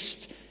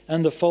beast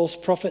and the false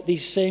prophet,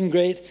 these same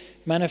great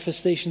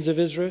manifestations of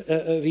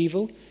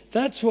evil?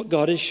 That's what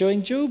God is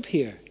showing Job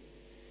here.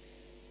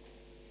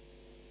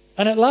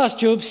 And at last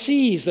Job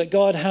sees that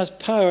God has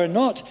power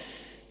not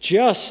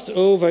just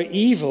over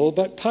evil,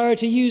 but power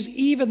to use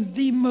even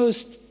the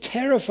most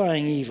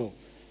terrifying evil,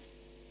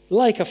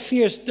 like a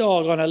fierce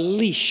dog on a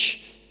leash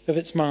of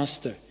its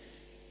master,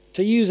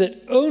 to use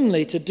it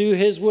only to do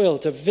his will,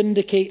 to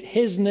vindicate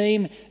his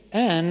name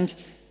and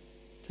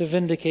to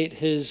vindicate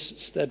his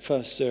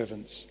steadfast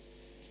servants.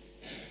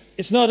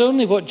 It's not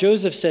only what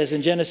Joseph says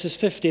in Genesis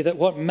 50, that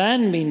what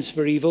man means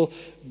for evil,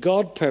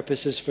 God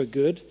purposes for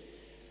good,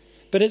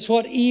 but it's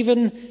what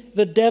even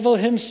the devil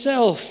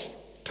himself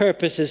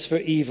purposes for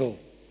evil,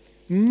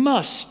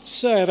 must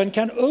serve and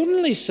can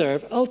only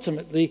serve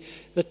ultimately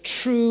the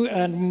true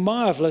and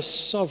marvelous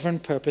sovereign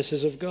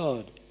purposes of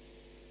God.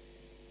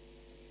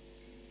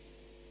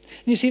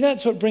 And you see,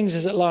 that's what brings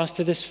us at last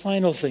to this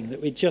final thing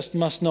that we just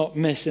must not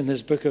miss in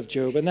this book of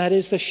Job, and that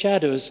is the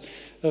shadows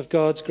of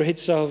God's great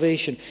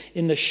salvation,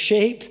 in the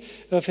shape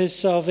of his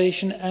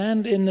salvation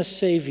and in the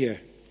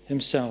Savior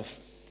himself.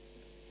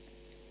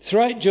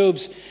 Throughout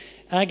Job's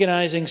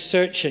agonizing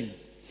searching,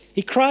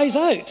 he cries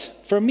out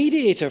for a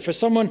mediator, for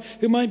someone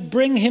who might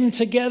bring him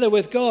together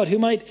with God, who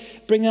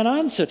might bring an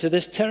answer to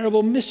this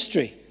terrible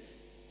mystery.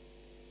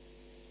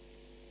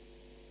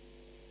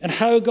 And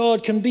how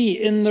God can be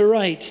in the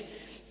right,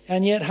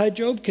 and yet how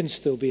Job can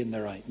still be in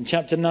the right. In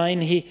chapter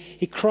 9,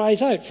 he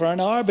cries out for an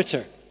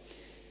arbiter.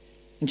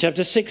 In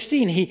chapter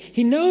 16,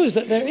 he knows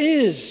that there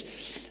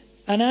is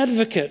an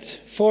advocate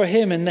for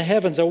him in the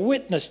heavens, a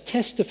witness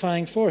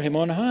testifying for him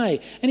on high.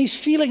 And he's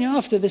feeling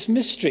after this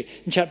mystery.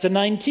 In chapter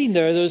 19,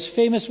 there are those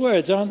famous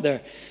words, aren't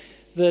there,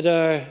 that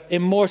are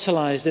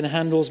immortalized in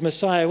Handel's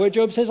Messiah, where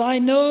Job says, I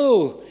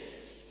know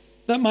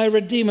that my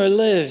Redeemer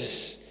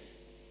lives,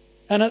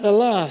 and at the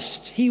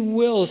last he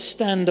will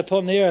stand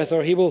upon the earth,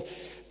 or he will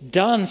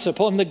dance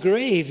upon the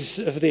graves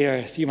of the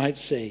earth, you might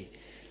say,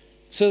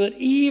 so that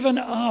even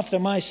after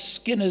my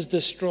skin is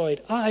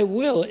destroyed, I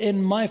will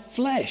in my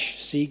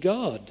flesh see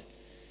God.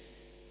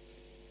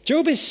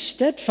 Job is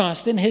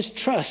steadfast in his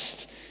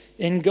trust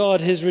in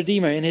God, his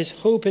Redeemer, in his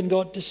hope in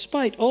God,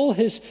 despite all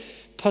his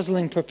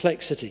puzzling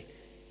perplexity.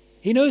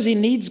 He knows he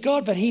needs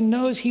God, but he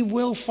knows he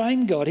will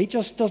find God. He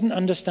just doesn't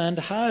understand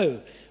how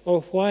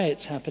or why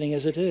it's happening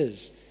as it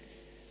is.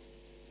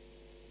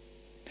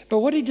 But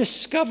what he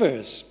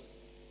discovers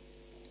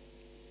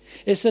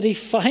is that he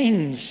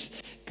finds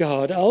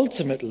God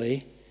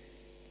ultimately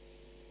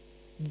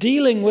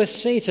dealing with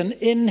Satan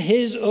in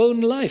his own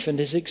life and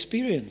his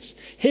experience.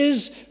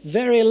 His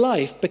very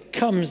life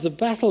becomes the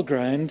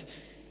battleground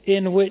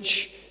in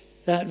which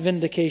that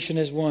vindication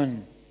is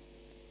won.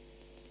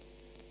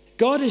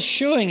 God is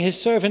showing his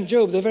servant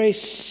Job the very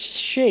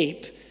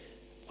shape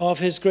of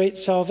his great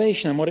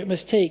salvation and what it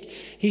must take.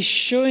 He's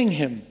showing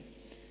him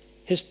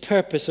his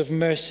purpose of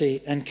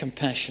mercy and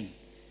compassion.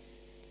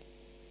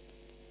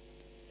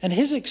 And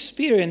his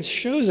experience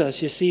shows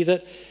us, you see,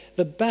 that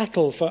the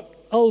battle for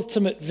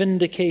ultimate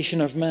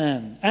vindication of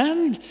man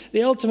and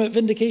the ultimate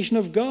vindication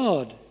of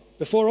God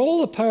before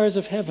all the powers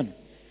of heaven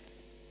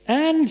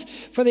and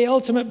for the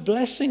ultimate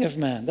blessing of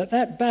man,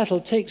 that battle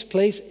takes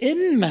place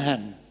in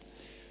man.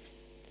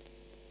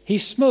 He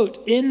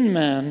smote in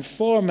man,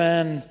 for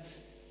man,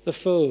 the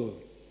foe,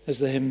 as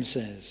the hymn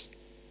says.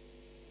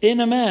 In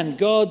a man,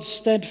 God's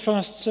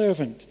steadfast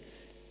servant,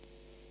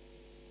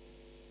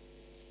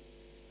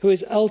 who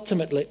is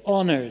ultimately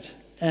honored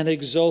and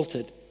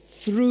exalted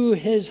through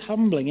his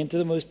humbling into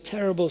the most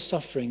terrible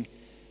suffering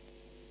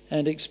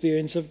and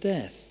experience of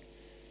death.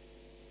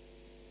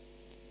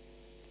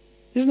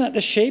 Isn't that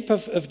the shape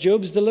of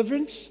Job's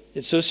deliverance?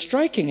 It's so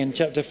striking in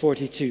chapter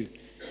 42.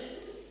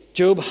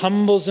 Job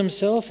humbles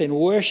himself in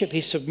worship.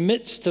 He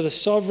submits to the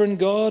sovereign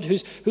God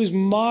whose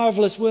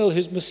marvelous will,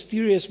 whose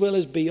mysterious will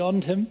is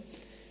beyond him.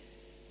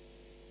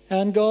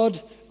 And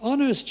God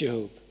honors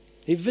Job.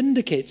 He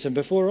vindicates him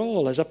before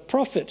all as a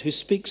prophet who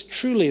speaks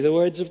truly the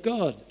words of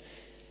God,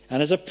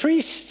 and as a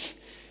priest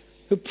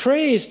who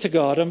prays to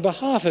God on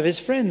behalf of his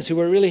friends who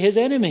were really his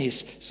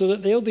enemies so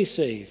that they'll be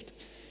saved.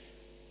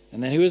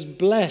 And then who is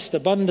blessed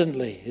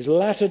abundantly, his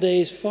latter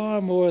days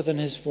far more than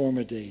his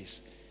former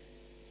days.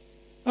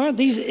 Aren't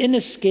these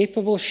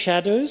inescapable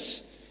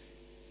shadows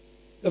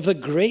of the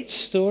great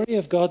story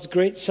of God's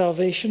great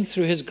salvation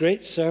through his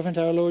great servant,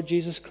 our Lord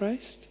Jesus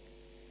Christ?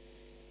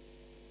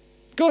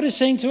 God is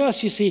saying to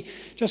us, you see,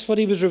 just what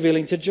he was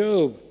revealing to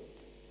Job.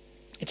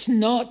 It's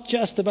not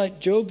just about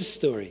Job's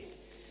story.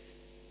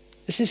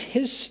 This is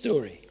his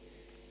story.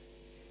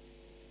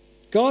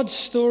 God's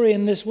story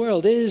in this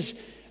world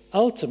is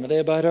ultimately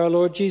about our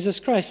Lord Jesus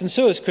Christ. And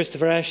so, as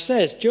Christopher Ashe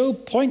says,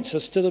 Job points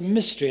us to the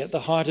mystery at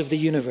the heart of the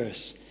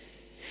universe.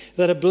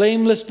 That a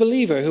blameless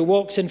believer who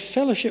walks in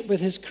fellowship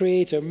with his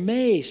Creator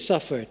may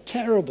suffer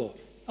terrible,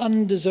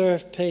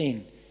 undeserved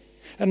pain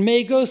and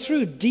may go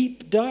through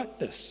deep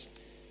darkness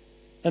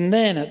and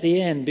then at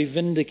the end be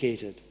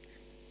vindicated.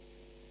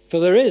 For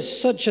there is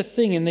such a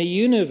thing in the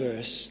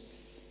universe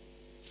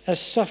as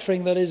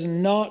suffering that is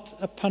not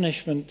a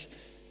punishment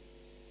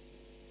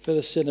for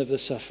the sin of the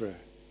sufferer.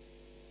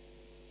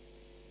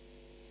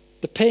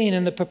 The pain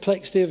and the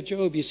perplexity of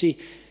Job, you see,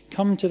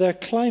 come to their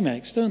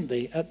climax, don't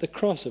they, at the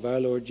cross of our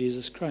Lord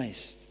Jesus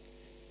Christ.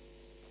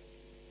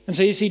 And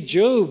so you see,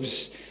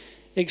 Job's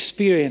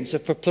experience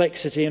of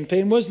perplexity and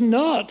pain was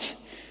not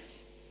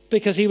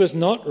because he was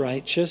not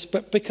righteous,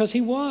 but because he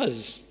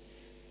was.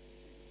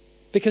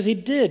 Because he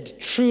did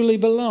truly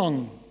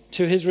belong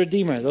to his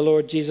Redeemer, the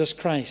Lord Jesus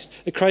Christ,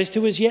 the Christ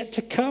who was yet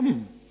to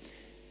come,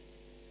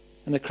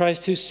 and the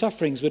Christ whose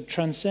sufferings would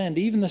transcend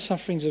even the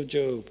sufferings of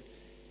Job,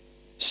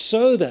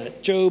 so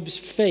that Job's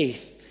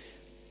faith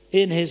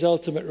in his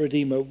ultimate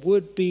Redeemer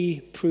would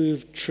be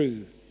proved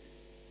true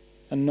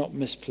and not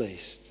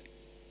misplaced.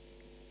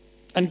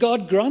 And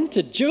God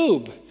granted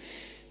Job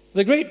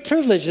the great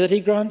privilege that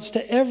he grants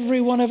to every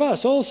one of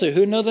us also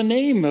who know the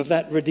name of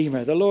that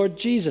Redeemer, the Lord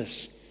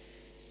Jesus.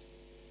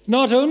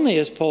 Not only,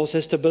 as Paul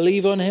says, to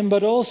believe on him,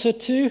 but also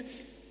to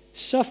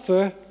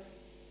suffer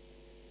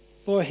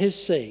for his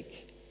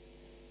sake.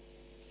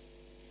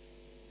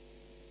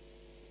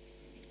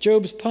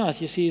 Job's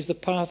path, you see, is the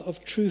path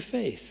of true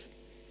faith.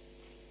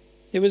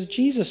 It was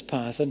Jesus'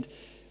 path, and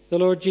the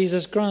Lord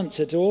Jesus grants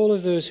it to all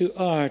of those who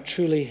are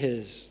truly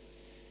his.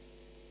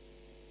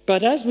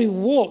 But as we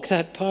walk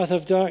that path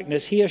of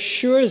darkness, he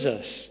assures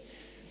us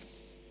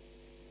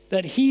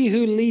that he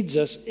who leads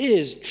us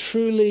is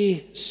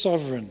truly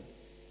sovereign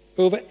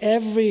over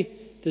every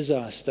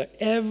disaster,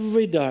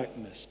 every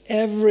darkness,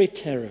 every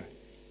terror,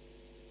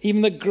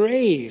 even the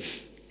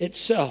grave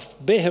itself,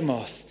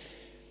 Behemoth,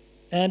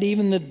 and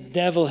even the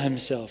devil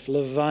himself,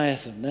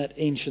 Leviathan, that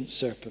ancient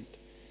serpent.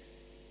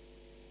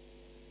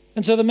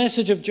 And so the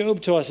message of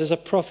Job to us as a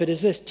prophet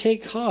is this: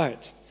 take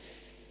heart.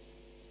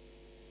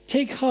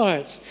 Take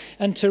heart,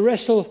 and to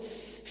wrestle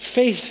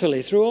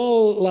faithfully through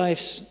all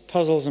life's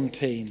puzzles and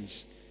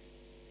pains.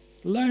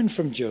 Learn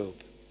from Job.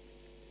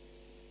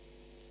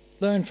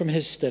 Learn from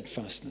his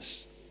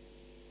steadfastness.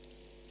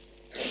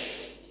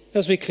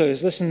 As we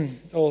close, listen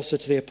also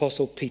to the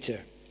Apostle Peter.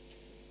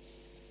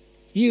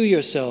 You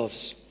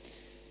yourselves,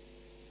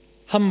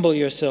 humble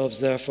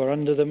yourselves, therefore,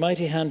 under the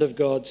mighty hand of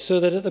God,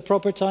 so that at the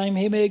proper time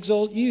he may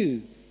exalt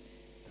you,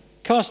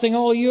 casting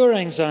all your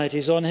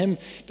anxieties on him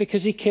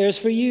because he cares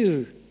for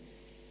you.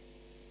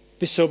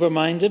 Be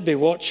sober-minded, be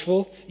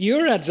watchful.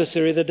 Your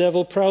adversary, the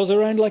devil, prowls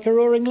around like a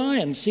roaring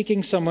lion,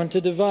 seeking someone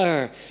to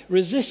devour.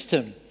 Resist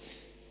him,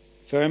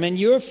 firm in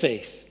your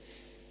faith,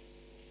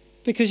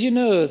 because you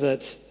know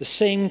that the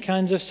same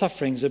kinds of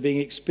sufferings are being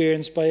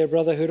experienced by your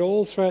brotherhood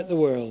all throughout the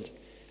world.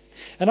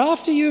 And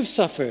after you've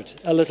suffered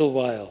a little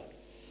while,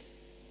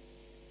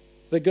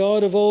 the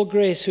God of all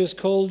grace, who has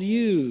called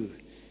you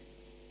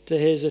to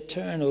his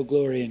eternal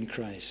glory in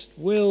Christ,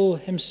 will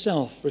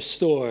himself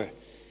restore,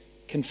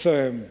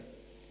 confirm,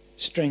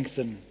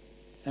 strengthen,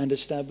 and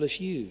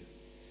establish you.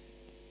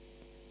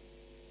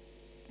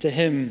 To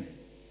him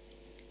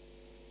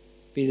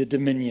be the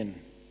dominion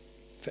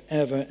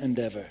forever and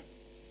ever.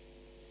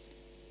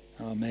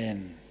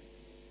 Amen.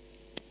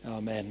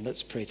 Amen.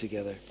 Let's pray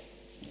together.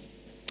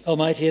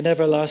 Almighty and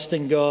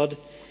everlasting God,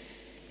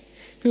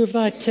 who of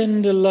thy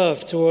tender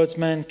love towards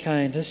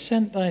mankind has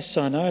sent thy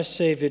Son, our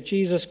Saviour,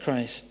 Jesus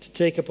Christ, to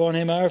take upon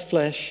him our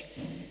flesh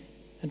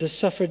and to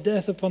suffer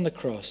death upon the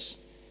cross,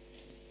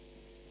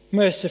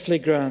 mercifully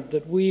grant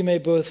that we may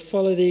both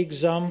follow the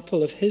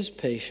example of his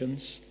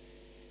patience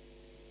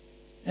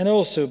and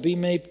also be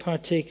made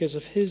partakers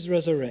of his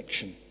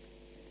resurrection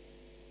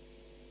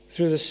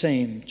through the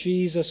same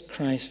Jesus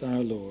Christ our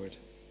Lord.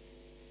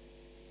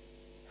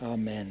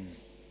 Amen.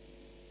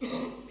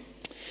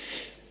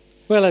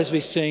 Well, as we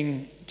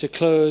sing to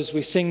close,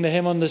 we sing the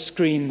hymn on the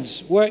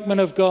screens. Workmen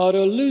of God,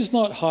 oh, lose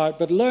not heart,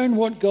 but learn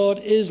what God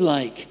is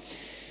like.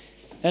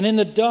 And in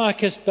the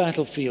darkest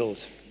battlefield,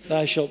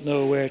 thou shalt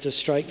know where to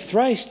strike.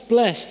 Thrice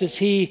blessed is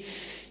he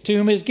to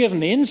whom is given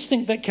the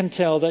instinct that can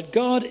tell that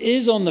God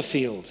is on the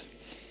field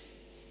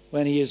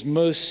when he is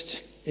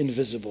most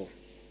invisible.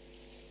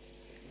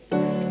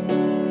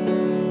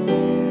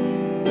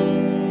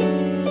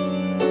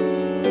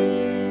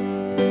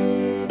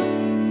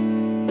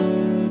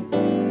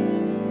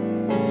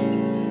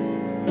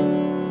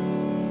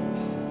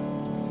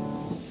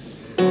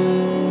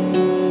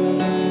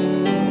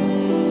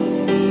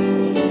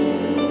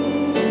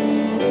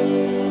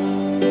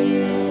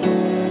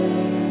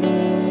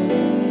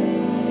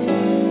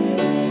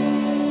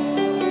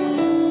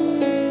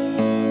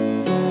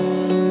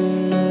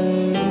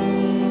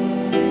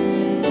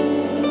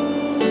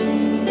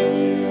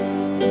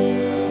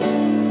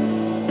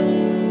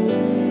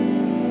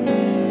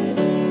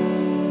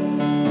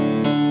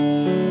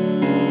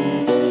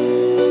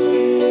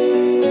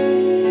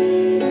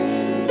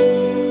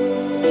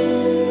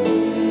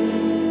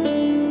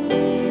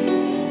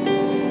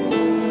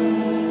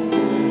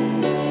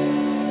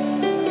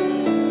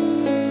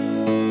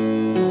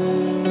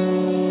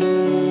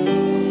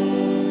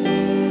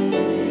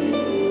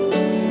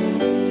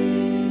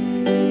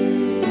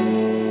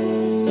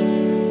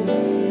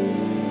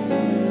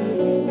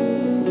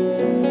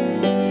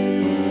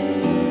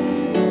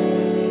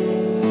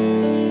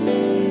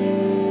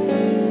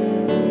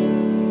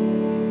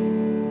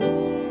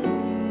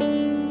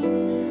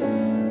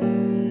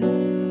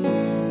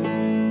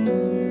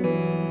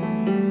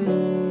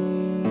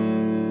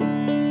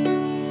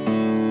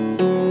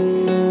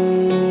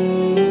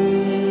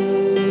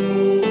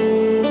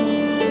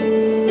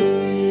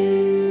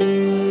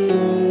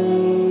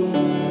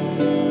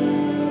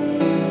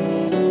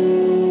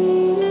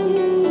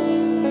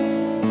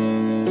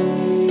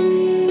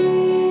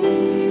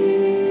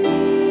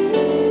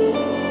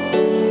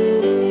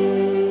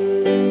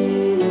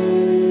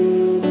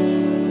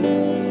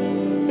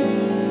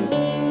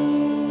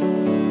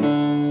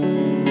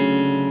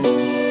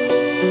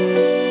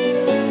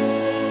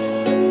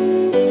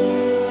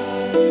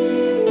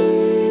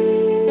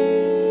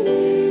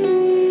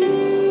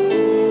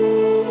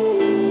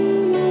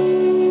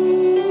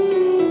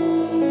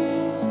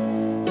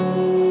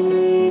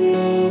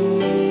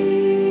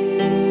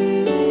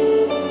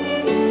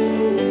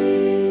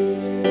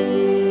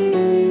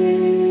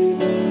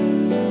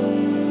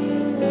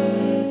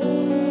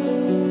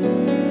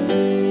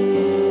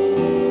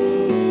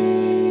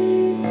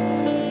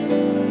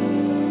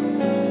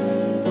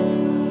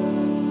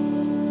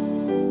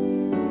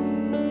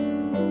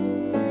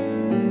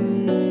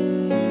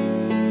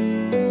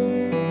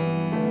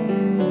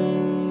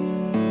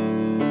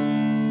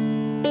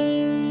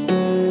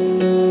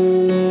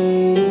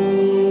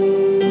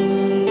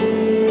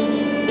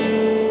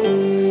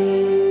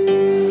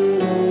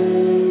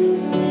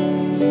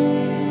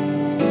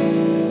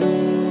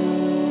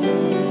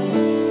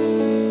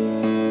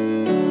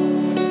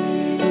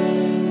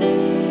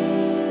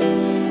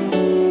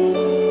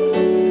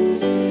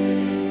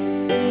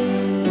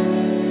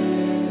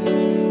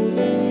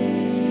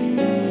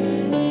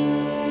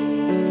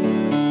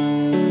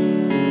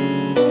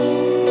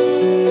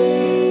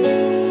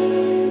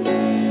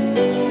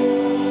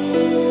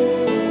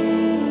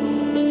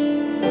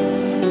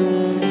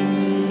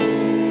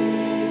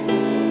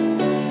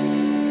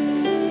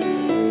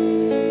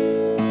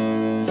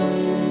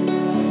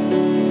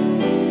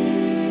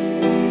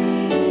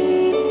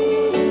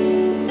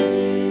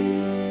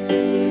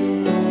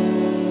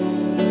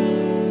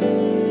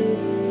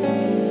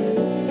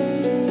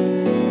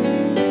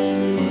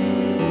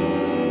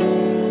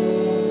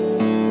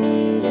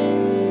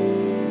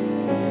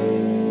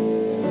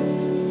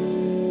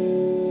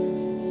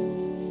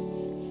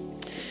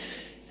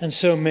 And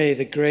so may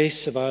the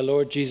grace of our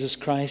Lord Jesus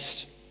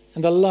Christ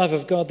and the love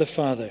of God the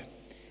Father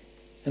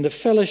and the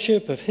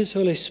fellowship of his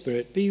Holy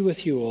Spirit be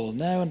with you all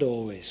now and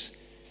always.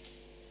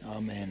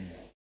 Amen.